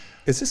say,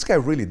 is this guy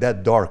really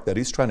that dark that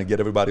he's trying to get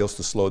everybody else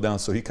to slow down?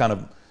 So he kind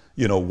of,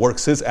 you know,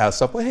 works his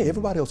ass up. Well, hey,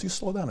 everybody else, you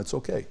slow down. It's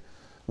okay.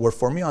 Where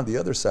for me on the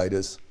other side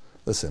is,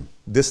 listen,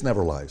 this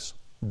never lies.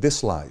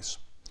 This lies.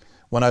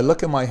 When I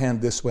look at my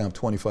hand this way, I'm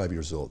 25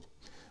 years old.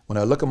 When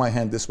I look at my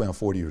hand this way, I'm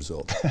 40 years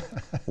old.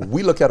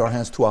 We look at our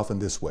hands too often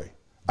this way.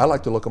 I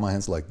like to look at my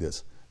hands like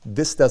this.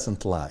 This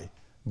doesn't lie.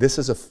 This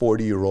is a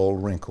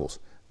 40-year-old wrinkles.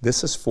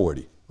 This is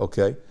 40,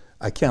 okay?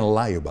 I can't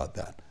lie about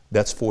that.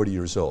 That's 40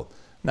 years old.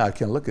 Now I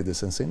can look at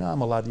this and say, no,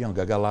 I'm a lot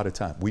younger. I got a lot of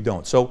time. We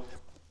don't. So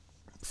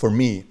for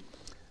me,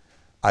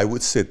 I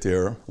would sit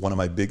there. One of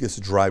my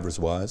biggest drivers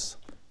was,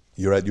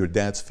 you're at your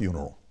dad's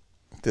funeral.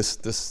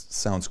 this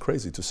sounds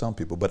crazy to some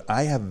people, but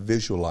I have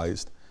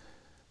visualized,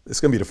 it's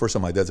going to be the first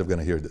time my dad's ever going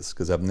to hear this,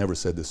 because I've never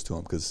said this to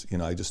him, because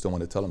I just don't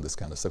want to tell him this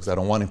kind of stuff, because I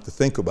don't want him to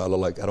think about it,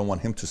 like I don't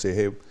want him to say,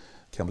 hey,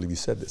 can't believe you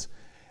said this.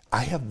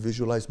 I have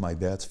visualized my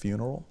dad's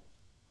funeral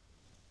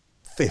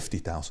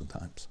 50,000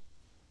 times.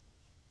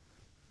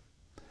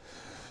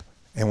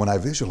 And when I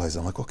visualize,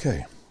 I'm like,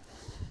 okay,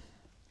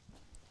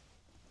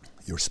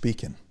 you're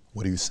speaking.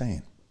 What are you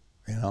saying?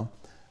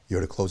 You're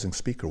the closing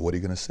speaker. What are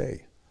you going to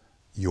say?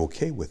 You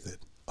okay with it?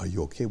 Are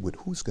you okay with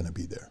who's going to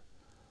be there?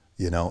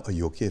 Are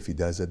you okay if he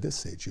dies at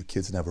this age? Your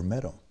kids never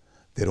met him.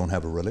 They don't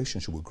have a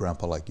relationship with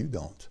grandpa like you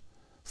don't.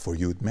 For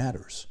you, it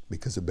matters,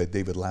 because of Bet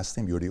David last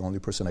name, you're the only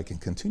person that can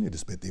continue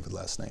this Bet David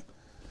last name.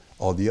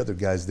 All the other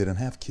guys didn't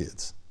have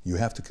kids. You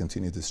have to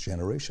continue this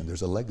generation.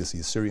 There's a legacy.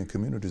 The Syrian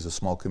community is a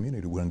small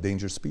community. We're an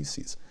endangered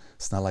species.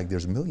 It's not like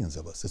there's millions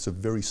of us. It's a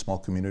very small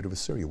community of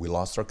Assyria. We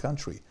lost our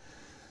country.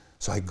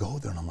 So I go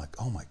there and I'm like,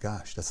 oh my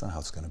gosh, that's not how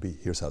it's going to be.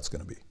 Here's how it's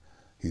going to be.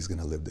 He's going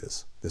to live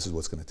this. This is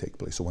what's going to take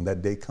place. So when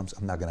that day comes,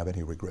 I'm not going to have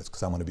any regrets,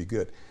 because I'm going to be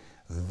good.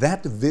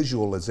 That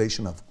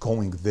visualization of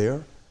going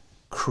there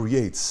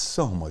creates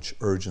so much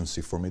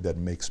urgency for me that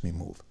makes me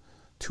move.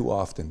 Too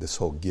often, this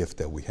whole gift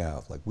that we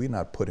have, like, we're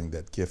not putting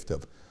that gift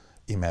of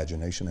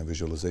imagination and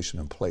visualization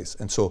in place.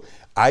 And so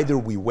either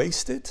we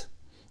waste it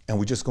and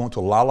we just go into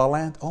la la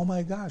land. Oh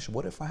my gosh,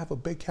 what if I have a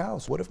big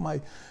house? What if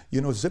my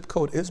zip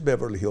code is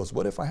Beverly Hills?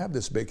 What if I have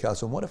this big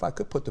house? And what if I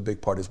could put the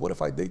big parties? What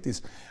if I date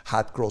these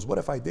hot girls? What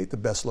if I date the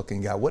best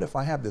looking guy? What if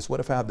I have this? What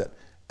if I have that?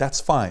 That's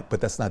fine,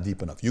 but that's not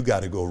deep enough. You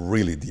got to go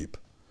really deep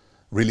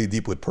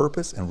with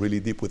purpose, and really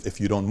deep with,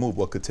 if you don't move,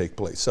 what could take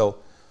place. So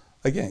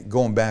again,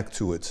 going back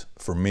to it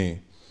for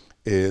me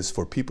is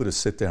for people to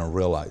sit there and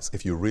realize,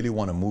 if you really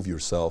want to move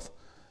yourself,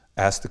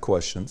 ask the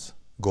questions,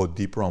 go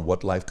deeper on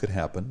what life could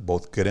happen,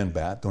 both good and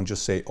bad. Don't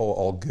just say, oh,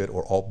 all good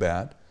or all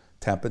bad.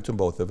 Tap into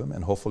both of them,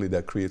 and hopefully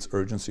that creates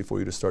urgency for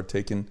you to start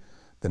taking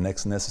the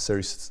next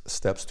necessary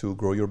steps to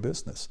grow your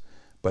business.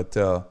 But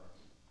the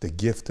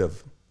gift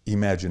of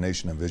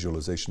imagination and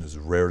visualization is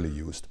rarely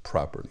used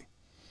properly.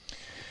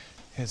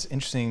 It's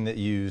interesting that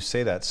you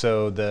say that.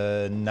 So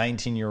the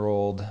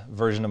 19-year-old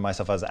version of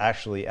myself, I was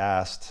actually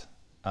asked,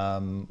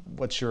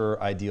 what's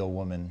your ideal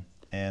woman?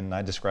 And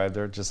I described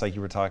her just like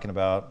you were talking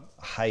about,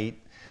 height.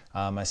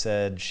 I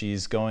said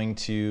she's going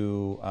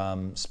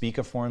to speak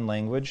a foreign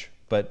language,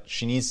 but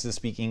she needs to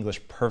speak English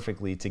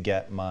perfectly to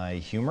get my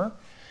humor.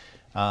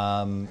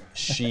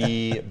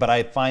 But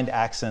I find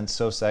accents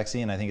so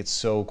sexy, and I think it's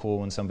so cool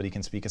when somebody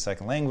can speak a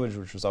second language,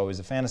 which was always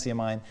a fantasy of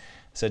mine.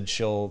 I said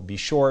she'll be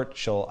short,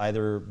 she'll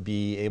either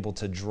be able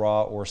to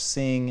draw or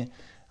sing,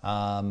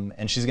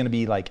 and she's gonna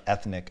be like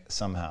ethnic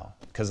somehow.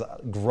 Because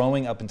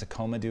growing up in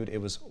Tacoma, dude, it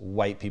was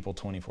white people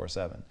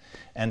 24/7.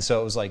 And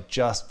so it was like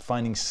just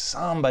finding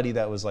somebody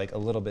that was like a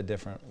little bit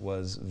different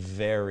was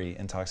very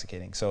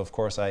intoxicating. So of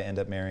course I end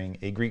up marrying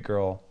a Greek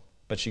girl,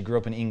 but she grew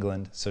up in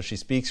England, so she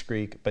speaks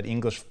Greek, but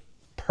English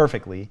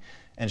perfectly,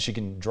 and she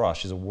can draw.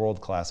 She's a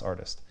world-class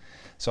artist.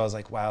 So I was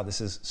like, wow,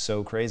 this is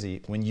so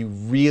crazy. When you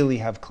really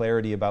have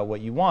clarity about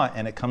what you want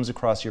and it comes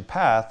across your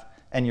path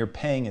and you're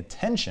paying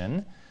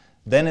attention,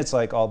 then it's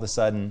like all of a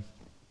sudden,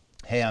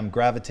 hey, I'm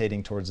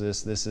gravitating towards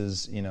this. This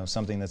is,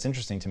 something that's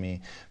interesting to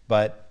me.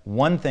 But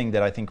one thing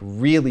that I think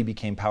really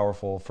became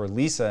powerful for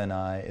Lisa and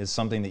I is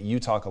something that you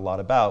talk a lot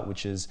about,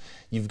 which is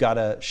you've got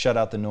to shut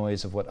out the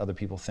noise of what other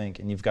people think,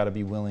 and you've got to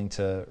be willing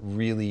to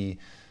really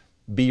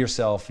be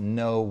yourself,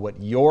 know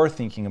what you're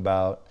thinking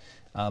about.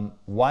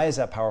 Why is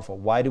that powerful?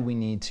 Why do we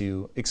need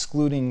to,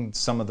 excluding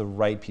some of the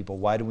right people,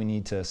 why do we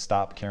need to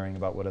stop caring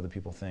about what other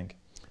people think?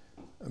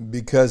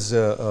 Because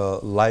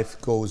life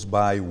goes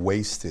by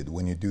wasted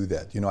when you do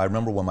that. I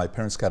remember when my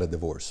parents got a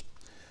divorce.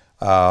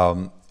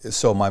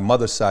 So my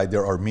mother's side,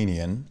 they're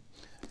Armenian,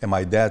 and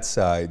my dad's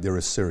side, they're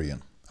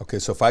Assyrian. Okay,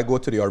 so if I go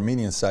to the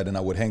Armenian side and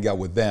I would hang out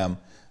with them,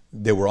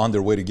 they were on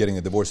their way to getting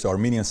a divorce. The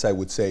Armenian side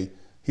would say,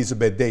 he's a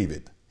Bet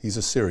David, he's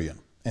Assyrian.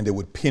 And they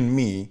would pin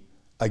me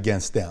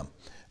against them.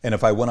 And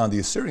if I went on the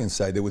Assyrian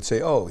side, they would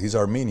say, oh, he's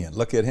Armenian,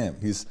 look at him.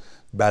 He's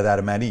Bad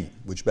Armani,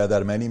 which Bad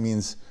Armani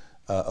means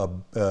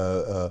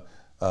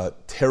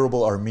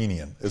terrible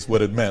Armenian is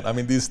what it meant. I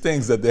mean, these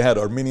things that they had,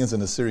 Armenians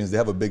and Assyrians, they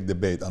have a big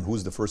debate on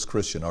who's the first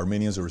Christian,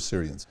 Armenians or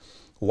Assyrians.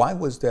 Why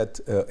was that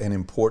an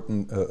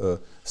important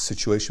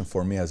situation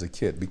for me as a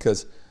kid?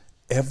 Because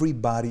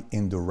everybody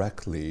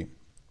indirectly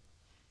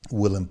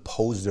will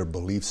impose their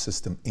belief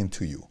system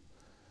into you.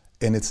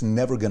 And it's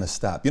never going to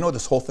stop.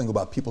 This whole thing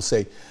about people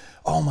say,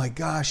 oh my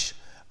gosh,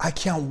 I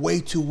can't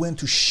wait to win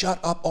to shut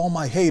up all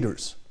my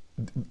haters.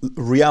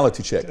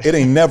 Reality check. It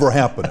ain't never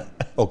happening,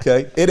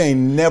 okay? It ain't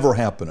never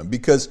happening,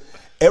 because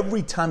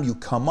every time you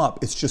come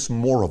up, it's just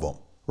more of them,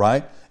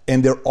 right?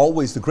 And they're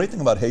always, the great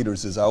thing about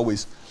haters is I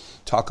always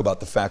talk about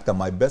the fact that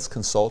my best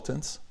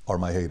consultants are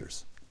my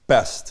haters.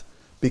 Best.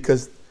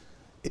 Because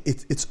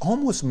it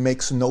almost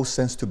makes no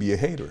sense to be a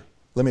hater.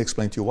 Let me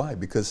explain to you why.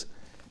 Because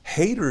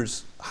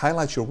haters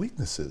highlight your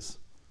weaknesses.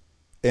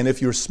 And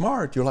if you're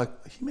smart, you're like,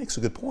 he makes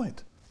a good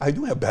point. I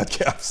do have bad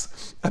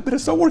calves. I better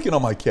start working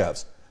on my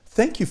calves.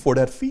 Thank you for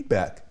that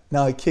feedback.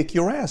 Now I kick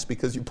your ass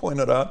because you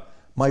pointed out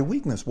my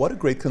weakness. What a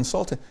great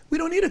consultant. We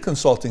don't need a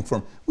consulting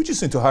firm. We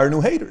just need to hire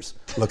new haters.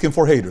 Looking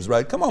for haters,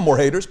 right? Come on, more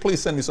haters.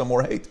 Please send me some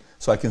more hate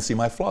so I can see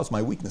my flaws,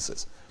 my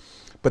weaknesses.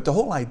 But the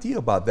whole idea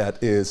about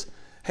that is,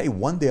 hey,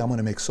 one day I'm going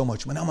to make so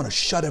much money, I'm going to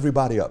shut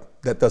everybody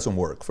up. That doesn't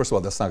work. First of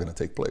all, that's not going to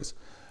take place.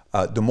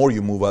 The more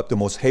you move up, the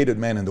most hated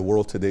man in the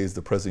world today is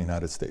the President of the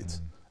United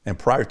States. And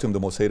prior to him, the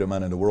most hated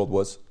man in the world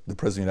was the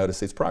President of the United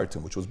States prior to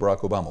him, which was Barack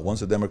Obama.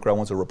 One's a Democrat,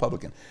 one's a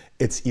Republican.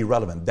 It's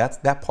irrelevant.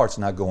 That part's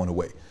not going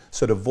away.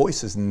 So the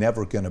voice is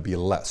never going to be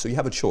less. So you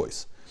have a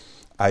choice.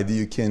 Either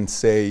you can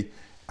say,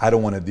 I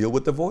don't want to deal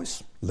with the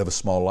voice, live a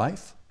small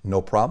life,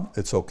 no problem.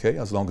 It's okay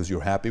as long as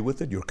you're happy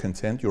with it, you're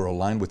content, you're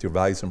aligned with your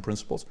values and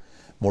principles.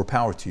 More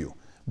power to you.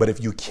 But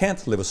if you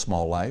can't live a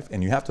small life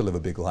and you have to live a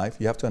big life,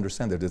 you have to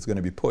understand that it's going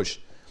to be push.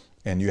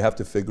 And you have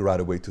to figure out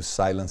a way to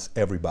silence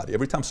everybody.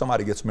 Every time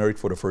somebody gets married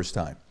for the first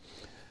time,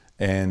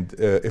 and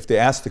if they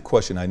ask the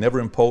question, I never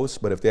impose,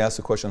 but if they ask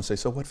the question and say,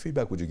 so what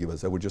feedback would you give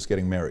us that we're just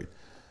getting married?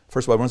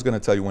 First of all, everyone's going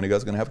to tell you when you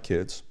guys are going to have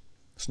kids.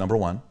 It's number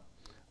one.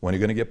 When you're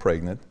going to get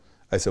pregnant.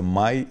 I said,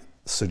 my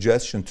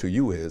suggestion to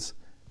you is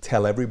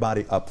tell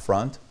everybody up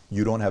front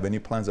you don't have any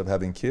plans of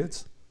having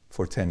kids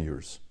for 10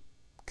 years,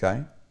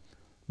 okay?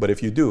 But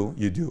if you do,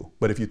 you do.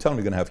 But if you tell them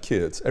you're going to have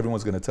kids,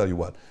 everyone's going to tell you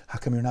what? How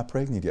come you're not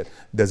pregnant yet?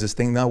 Does this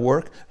thing not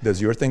work? Does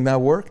your thing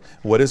not work?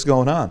 What is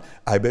going on?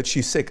 I bet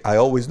she's sick. I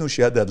always knew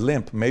she had that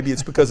limp. Maybe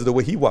it's because of the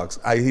way he walks.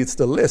 It's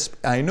the lisp.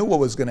 I knew what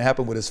was going to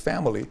happen with his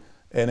family.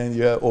 And then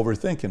you're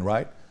overthinking,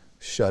 right?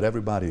 Shut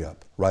everybody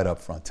up right up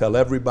front. Tell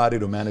everybody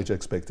to manage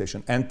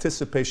expectation.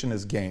 Anticipation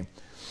is game.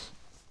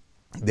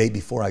 The day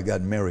before I got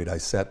married, I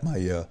sat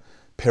my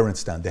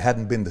parents down. They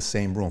hadn't been in the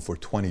same room for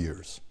 20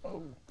 years.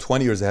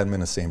 20 years they hadn't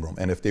been in the same room.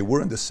 And if they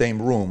were in the same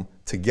room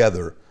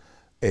together,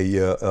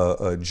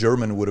 a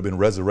German would have been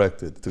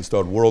resurrected to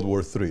start World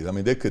War III. I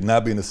mean, they could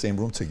not be in the same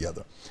room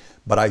together.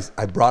 But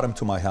I brought them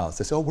to my house.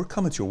 They said, oh, we're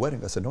coming to your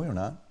wedding. I said, no, you're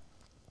not.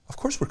 Of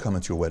course we're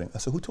coming to your wedding. I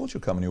said, who told you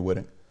you're coming to your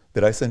wedding?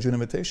 Did I send you an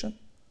invitation?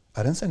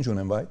 I didn't send you an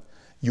invite.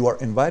 You are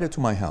invited to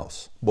my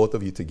house, both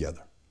of you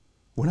together.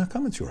 We're not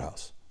coming to your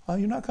house. Oh,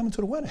 you're not coming to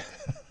the wedding.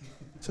 I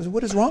said,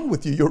 what is wrong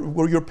with you?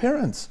 We're your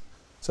parents.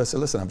 So I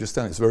said, listen, I'm just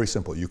telling you, it's very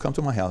simple. You come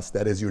to my house,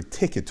 that is your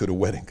ticket to the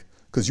wedding.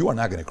 Because you are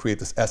not going to create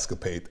this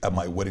escapade at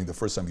my wedding the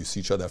first time you see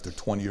each other after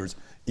 20 years,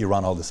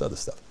 Iran, all this other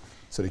stuff.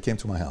 So they came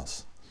to my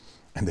house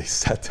and they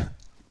sat down.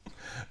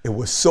 It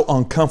was so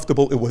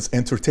uncomfortable, it was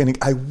entertaining.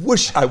 I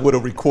wish I would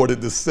have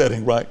recorded this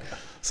setting, right?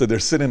 So they're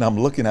sitting, I'm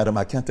looking at them,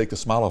 I can't take the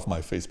smile off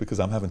my face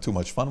because I'm having too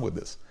much fun with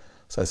this.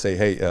 So I say,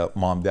 hey,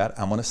 mom, dad,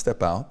 I'm going to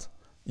step out.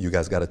 You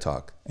guys got to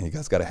talk. And you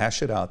guys got to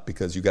hash it out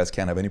because you guys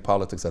can't have any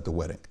politics at the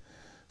wedding.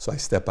 So I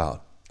step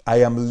out.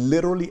 I am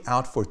literally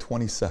out for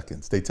 20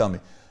 seconds. They tell me,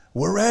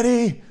 we're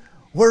ready,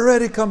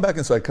 come back.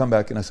 And so I come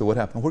back and I said, what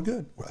happened? We're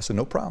good. I said,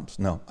 no problems.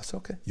 No. I said,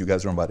 okay, you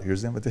guys are invited.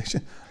 Here's the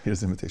invitation.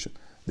 Here's the invitation.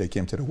 They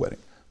came to the wedding.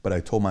 But I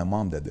told my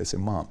mom that. They said,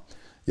 Mom,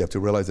 you have to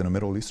realize in a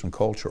Middle Eastern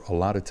culture, a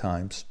lot of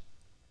times,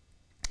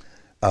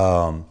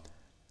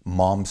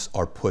 moms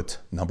are put,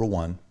 number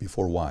one,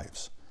 before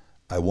wives.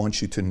 I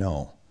want you to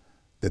know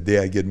the day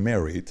I get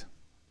married,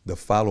 the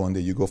following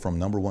day you go from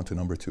number one to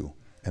number two.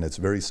 And it's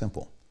very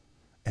simple.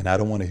 And I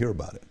don't want to hear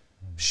about it.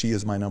 She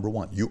is my number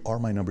one. You are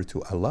my number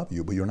two. I love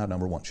you, but you're not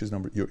number one.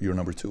 You're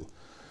number two.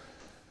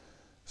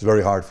 It's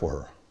very hard for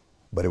her,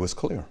 but it was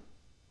clear.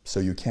 So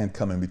you can't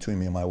come in between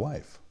me and my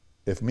wife.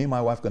 If me and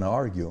my wife are going to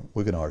argue,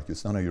 we're going to argue.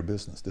 It's none of your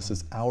business. This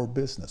is our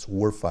business.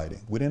 We're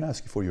fighting. We didn't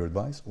ask you for your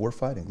advice. We're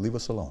fighting. Leave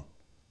us alone.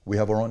 We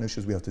have our own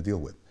issues we have to deal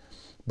with.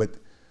 But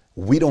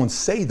we don't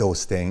say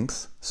those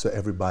things, so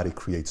everybody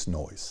creates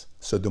noise.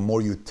 So the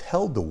more you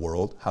tell the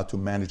world how to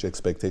manage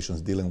expectations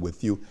dealing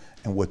with you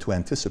and what to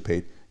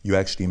anticipate, you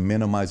actually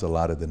minimize a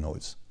lot of the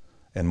noise.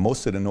 And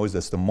most of the noise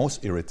that's the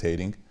most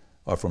irritating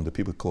are from the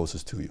people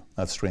closest to you,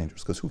 not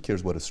strangers. Because who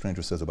cares what a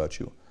stranger says about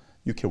you?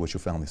 You care what your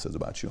family says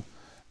about you.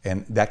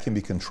 And that can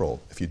be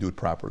controlled if you do it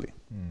properly.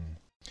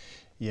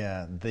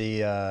 Yeah,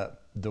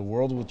 the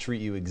world will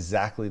treat you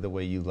exactly the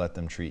way you let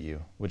them treat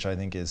you, which I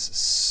think is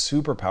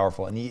super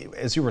powerful. And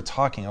as you were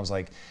talking, I was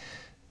like,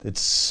 it's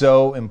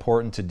so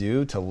important to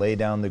do, to lay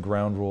down the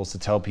ground rules, to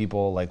tell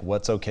people like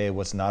what's okay,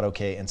 what's not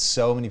okay. And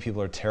so many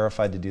people are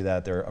terrified to do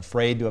that. They're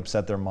afraid to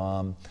upset their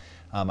mom.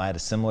 I had a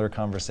similar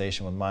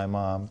conversation with my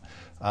mom.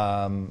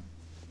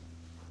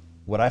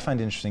 What I find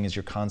interesting is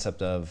your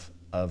concept of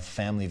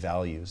family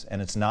values,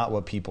 and it's not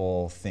what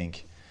people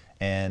think.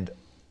 And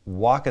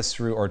walk us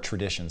through, or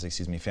traditions,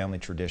 family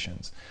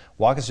traditions.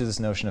 Walk us through this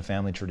notion of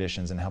family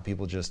traditions and how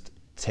people just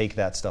take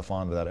that stuff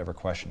on without ever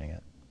questioning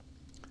it.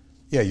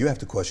 Yeah, you have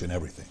to question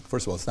everything.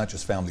 First of all, it's not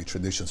just family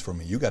traditions for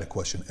me. You got to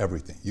question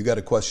everything. You got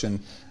to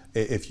question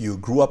if you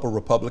grew up a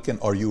Republican,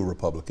 are you a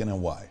Republican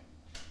and why?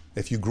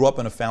 If you grew up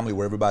in a family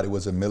where everybody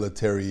was a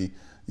military,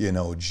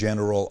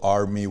 general,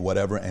 army,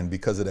 whatever, and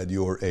because of that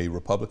you're a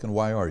Republican,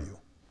 why are you?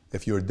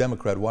 If you're a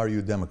Democrat, why are you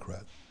a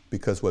Democrat?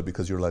 Because what?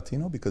 Because you're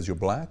Latino? Because you're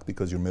black?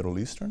 Because you're Middle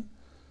Eastern?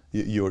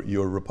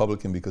 You're a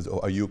Republican because,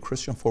 are you a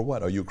Christian for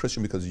what? Are you a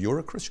Christian because you're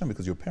a Christian?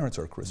 Because your parents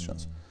are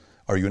Christians?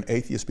 Are you an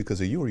atheist because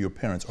of you or your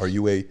parents? Are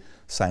you a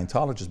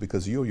Scientologist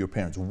because of you or your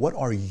parents? What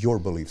are your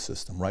belief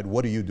system, right?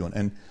 What are you doing?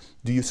 And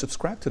do you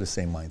subscribe to the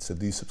same mindset?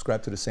 Do you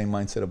subscribe to the same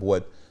mindset of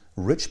what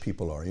rich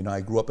people are? You know,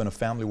 I grew up in a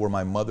family where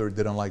my mother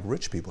didn't like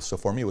rich people. So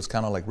for me, it was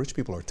kind of like rich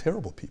people are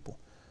terrible people.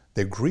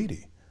 They're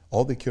greedy.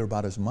 All they care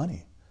about is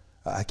money.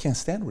 I can't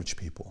stand rich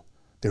people.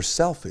 They're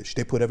selfish.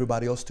 They put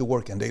everybody else to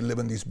work, and they live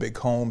in these big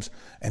homes,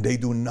 and they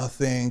do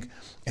nothing,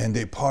 and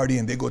they party,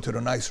 and they go to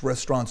the nice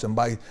restaurants and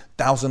buy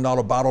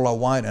 $1,000 bottle of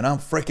wine, and I'm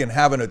freaking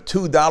having a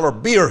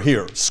 $2 beer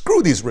here.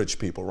 Screw these rich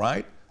people,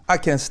 right? I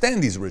can't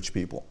stand these rich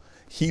people.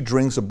 He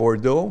drinks a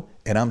Bordeaux,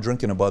 and I'm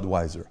drinking a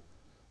Budweiser.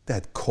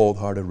 That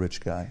cold-hearted rich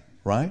guy,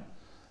 right?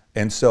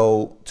 And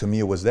so to me,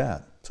 it was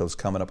that. So it's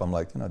coming up, I'm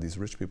like, you know, these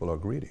rich people are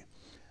greedy.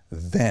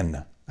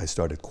 Then I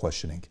started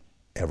questioning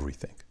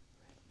everything.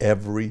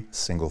 Every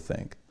single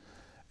thing.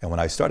 And when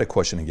I started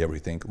questioning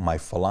everything, my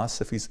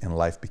philosophies in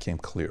life became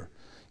clear.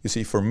 You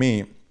see, for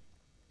me,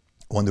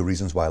 one of the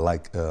reasons why I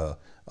like a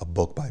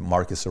book by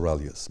Marcus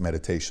Aurelius,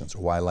 Meditations,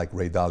 or why I like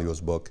Ray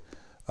Dalio's book,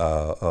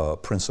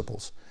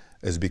 Principles,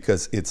 is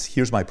because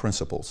here's my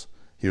principles,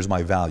 here's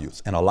my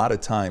values. And a lot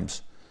of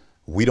times,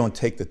 we don't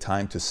take the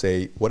time to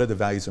say, what are the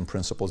values and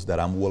principles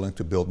that I'm willing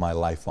to build my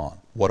life on?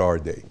 What are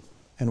they?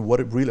 And what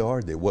really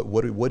are they?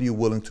 What are you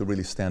willing to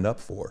really stand up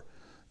for?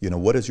 You know,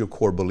 what is your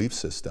core belief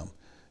system?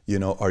 You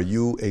know, are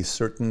you a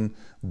certain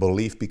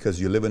belief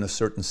because you live in a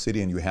certain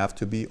city and you have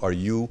to be? Are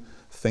you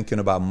thinking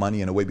about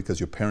money in a way because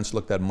your parents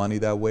looked at money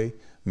that way?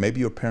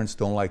 Maybe your parents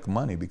don't like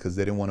money because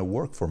they didn't want to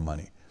work for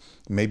money.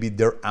 Maybe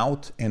they're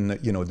out and,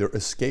 you know, their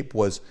escape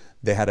was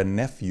they had a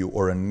nephew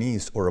or a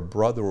niece or a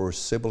brother or a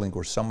sibling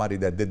or somebody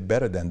that did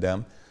better than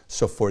them.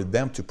 So for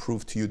them to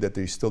prove to you that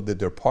they still did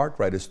their part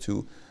right is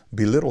to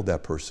belittle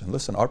that person.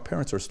 Listen, our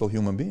parents are still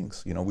human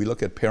beings. You know, we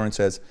look at parents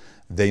as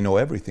they know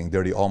everything.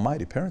 They're the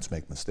almighty. Parents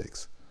make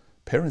mistakes.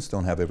 Parents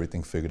don't have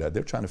everything figured out.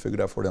 They're trying to figure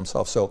it out for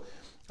themselves. So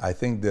I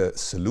think the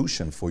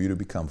solution for you to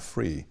become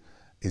free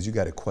is you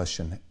got to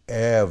question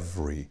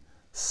every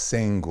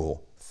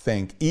single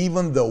thing,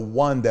 even the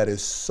one that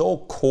is so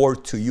core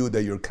to you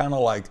that you're kind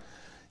of like,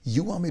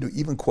 you want me to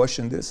even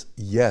question this?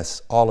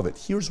 Yes, all of it.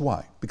 Here's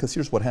why. Because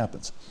here's what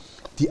happens.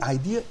 The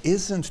idea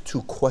isn't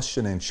to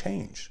question and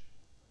change.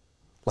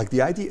 Like,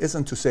 the idea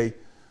isn't to say,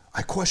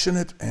 I question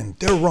it and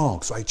they're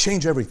wrong, so I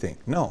change everything.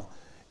 No.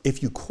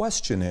 If you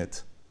question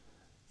it,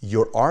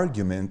 your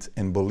argument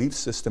and belief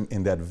system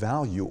in that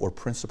value or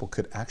principle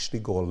could actually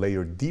go a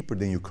layer deeper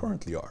than you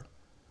currently are.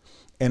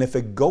 And if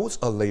it goes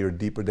a layer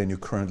deeper than you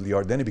currently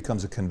are, then it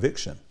becomes a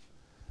conviction.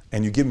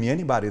 And you give me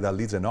anybody that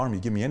leads an army,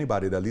 give me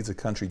anybody that leads a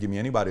country, give me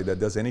anybody that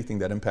does anything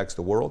that impacts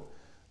the world,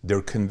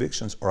 their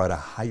convictions are at a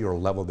higher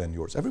level than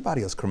yours.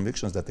 Everybody has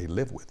convictions that they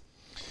live with.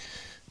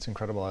 It's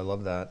incredible. I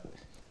love that.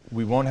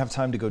 We won't have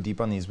time to go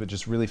deep on these, but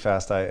just really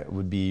fast, I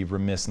would be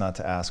remiss not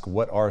to ask,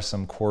 what are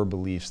some core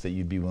beliefs that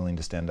you'd be willing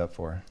to stand up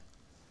for?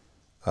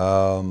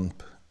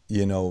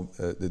 You know,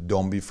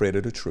 don't be afraid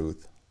of the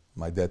truth.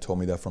 My dad told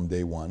me that from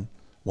day one.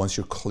 Once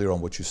you're clear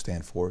on what you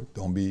stand for,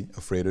 don't be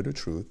afraid of the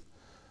truth.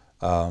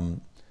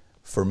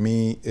 For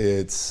me,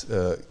 it's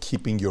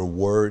keeping your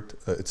word.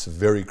 It's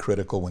very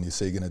critical when you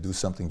say you're going to do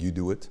something, you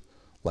do it.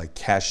 Like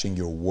cashing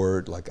your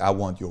word. Like, I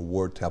want your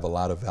word to have a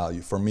lot of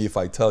value. For me, if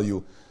I tell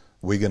you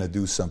we're going to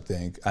do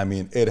something, I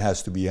mean, it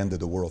has to be end of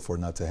the world for it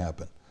not to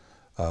happen.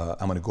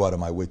 I'm going to go out of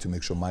my way to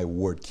make sure my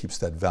word keeps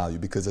that value,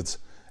 because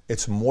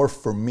it's more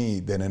for me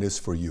than it is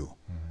for you.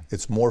 Mm-hmm.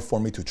 It's more for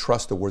me to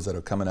trust the words that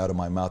are coming out of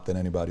my mouth than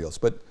anybody else.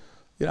 But,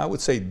 you know, I would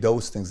say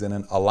those things, and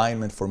then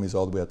alignment for me is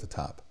all the way at the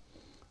top.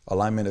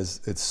 Alignment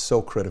it's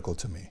so critical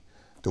to me.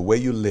 The way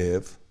you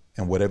live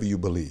and whatever you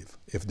believe,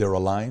 if they're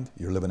aligned,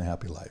 you're living a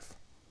happy life.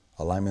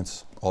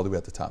 Alignment's all the way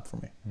at the top for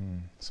me.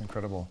 It's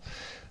incredible.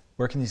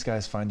 Where can these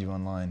guys find you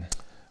online?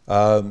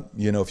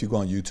 You know, if you go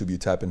on YouTube, you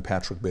type in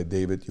Patrick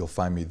Bet-David, you'll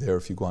find me there.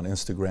 If you go on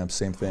Instagram,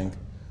 same thing.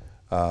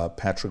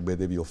 Patrick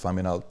Bet-David, you'll find me.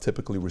 And I'll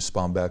typically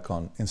respond back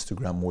on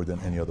Instagram more than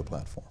any other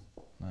platform.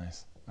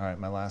 Nice. All right,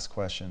 my last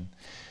question.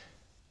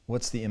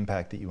 What's the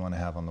impact that you want to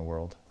have on the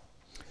world?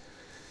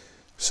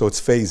 So it's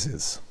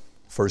phases.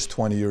 First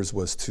 20 years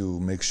was to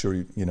make sure,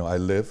 you know, I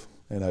live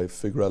and I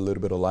figure out a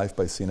little bit of life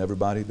by seeing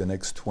everybody. The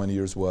next 20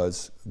 years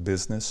was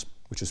business,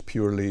 which is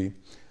purely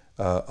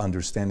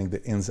understanding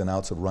the ins and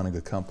outs of running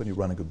a company,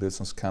 running a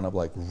business, kind of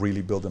like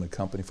really building a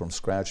company from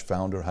scratch,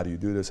 founder, how do you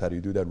do this, how do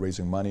you do that,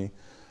 raising money,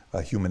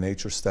 human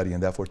nature, studying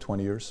that for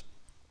 20 years.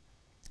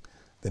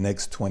 The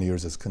next 20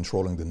 years is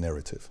controlling the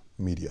narrative,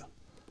 media.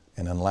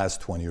 And then the last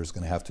 20 years is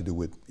going to have to do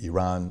with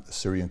Iran, the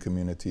Syrian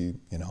community,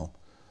 you know,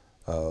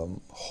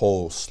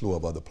 whole slew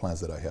of other plans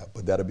that I have.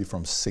 But that'll be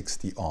from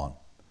 60 on.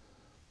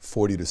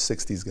 40 to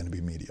 60 is going to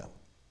be media.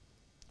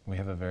 We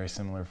have a very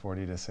similar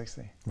 40 to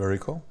 60. Very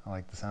cool. I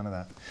like the sound of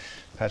that.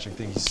 Patrick,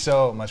 thank you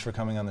so much for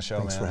coming on the show,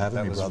 Thanks man. for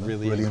having me, brother. brother.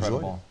 That was really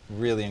incredible.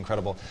 Really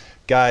incredible.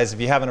 Guys,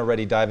 if you haven't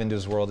already, dive into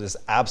his world. It is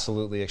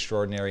absolutely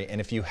extraordinary. And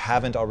if you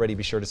haven't already,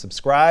 be sure to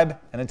subscribe.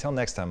 And until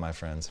next time, my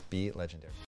friends, be legendary.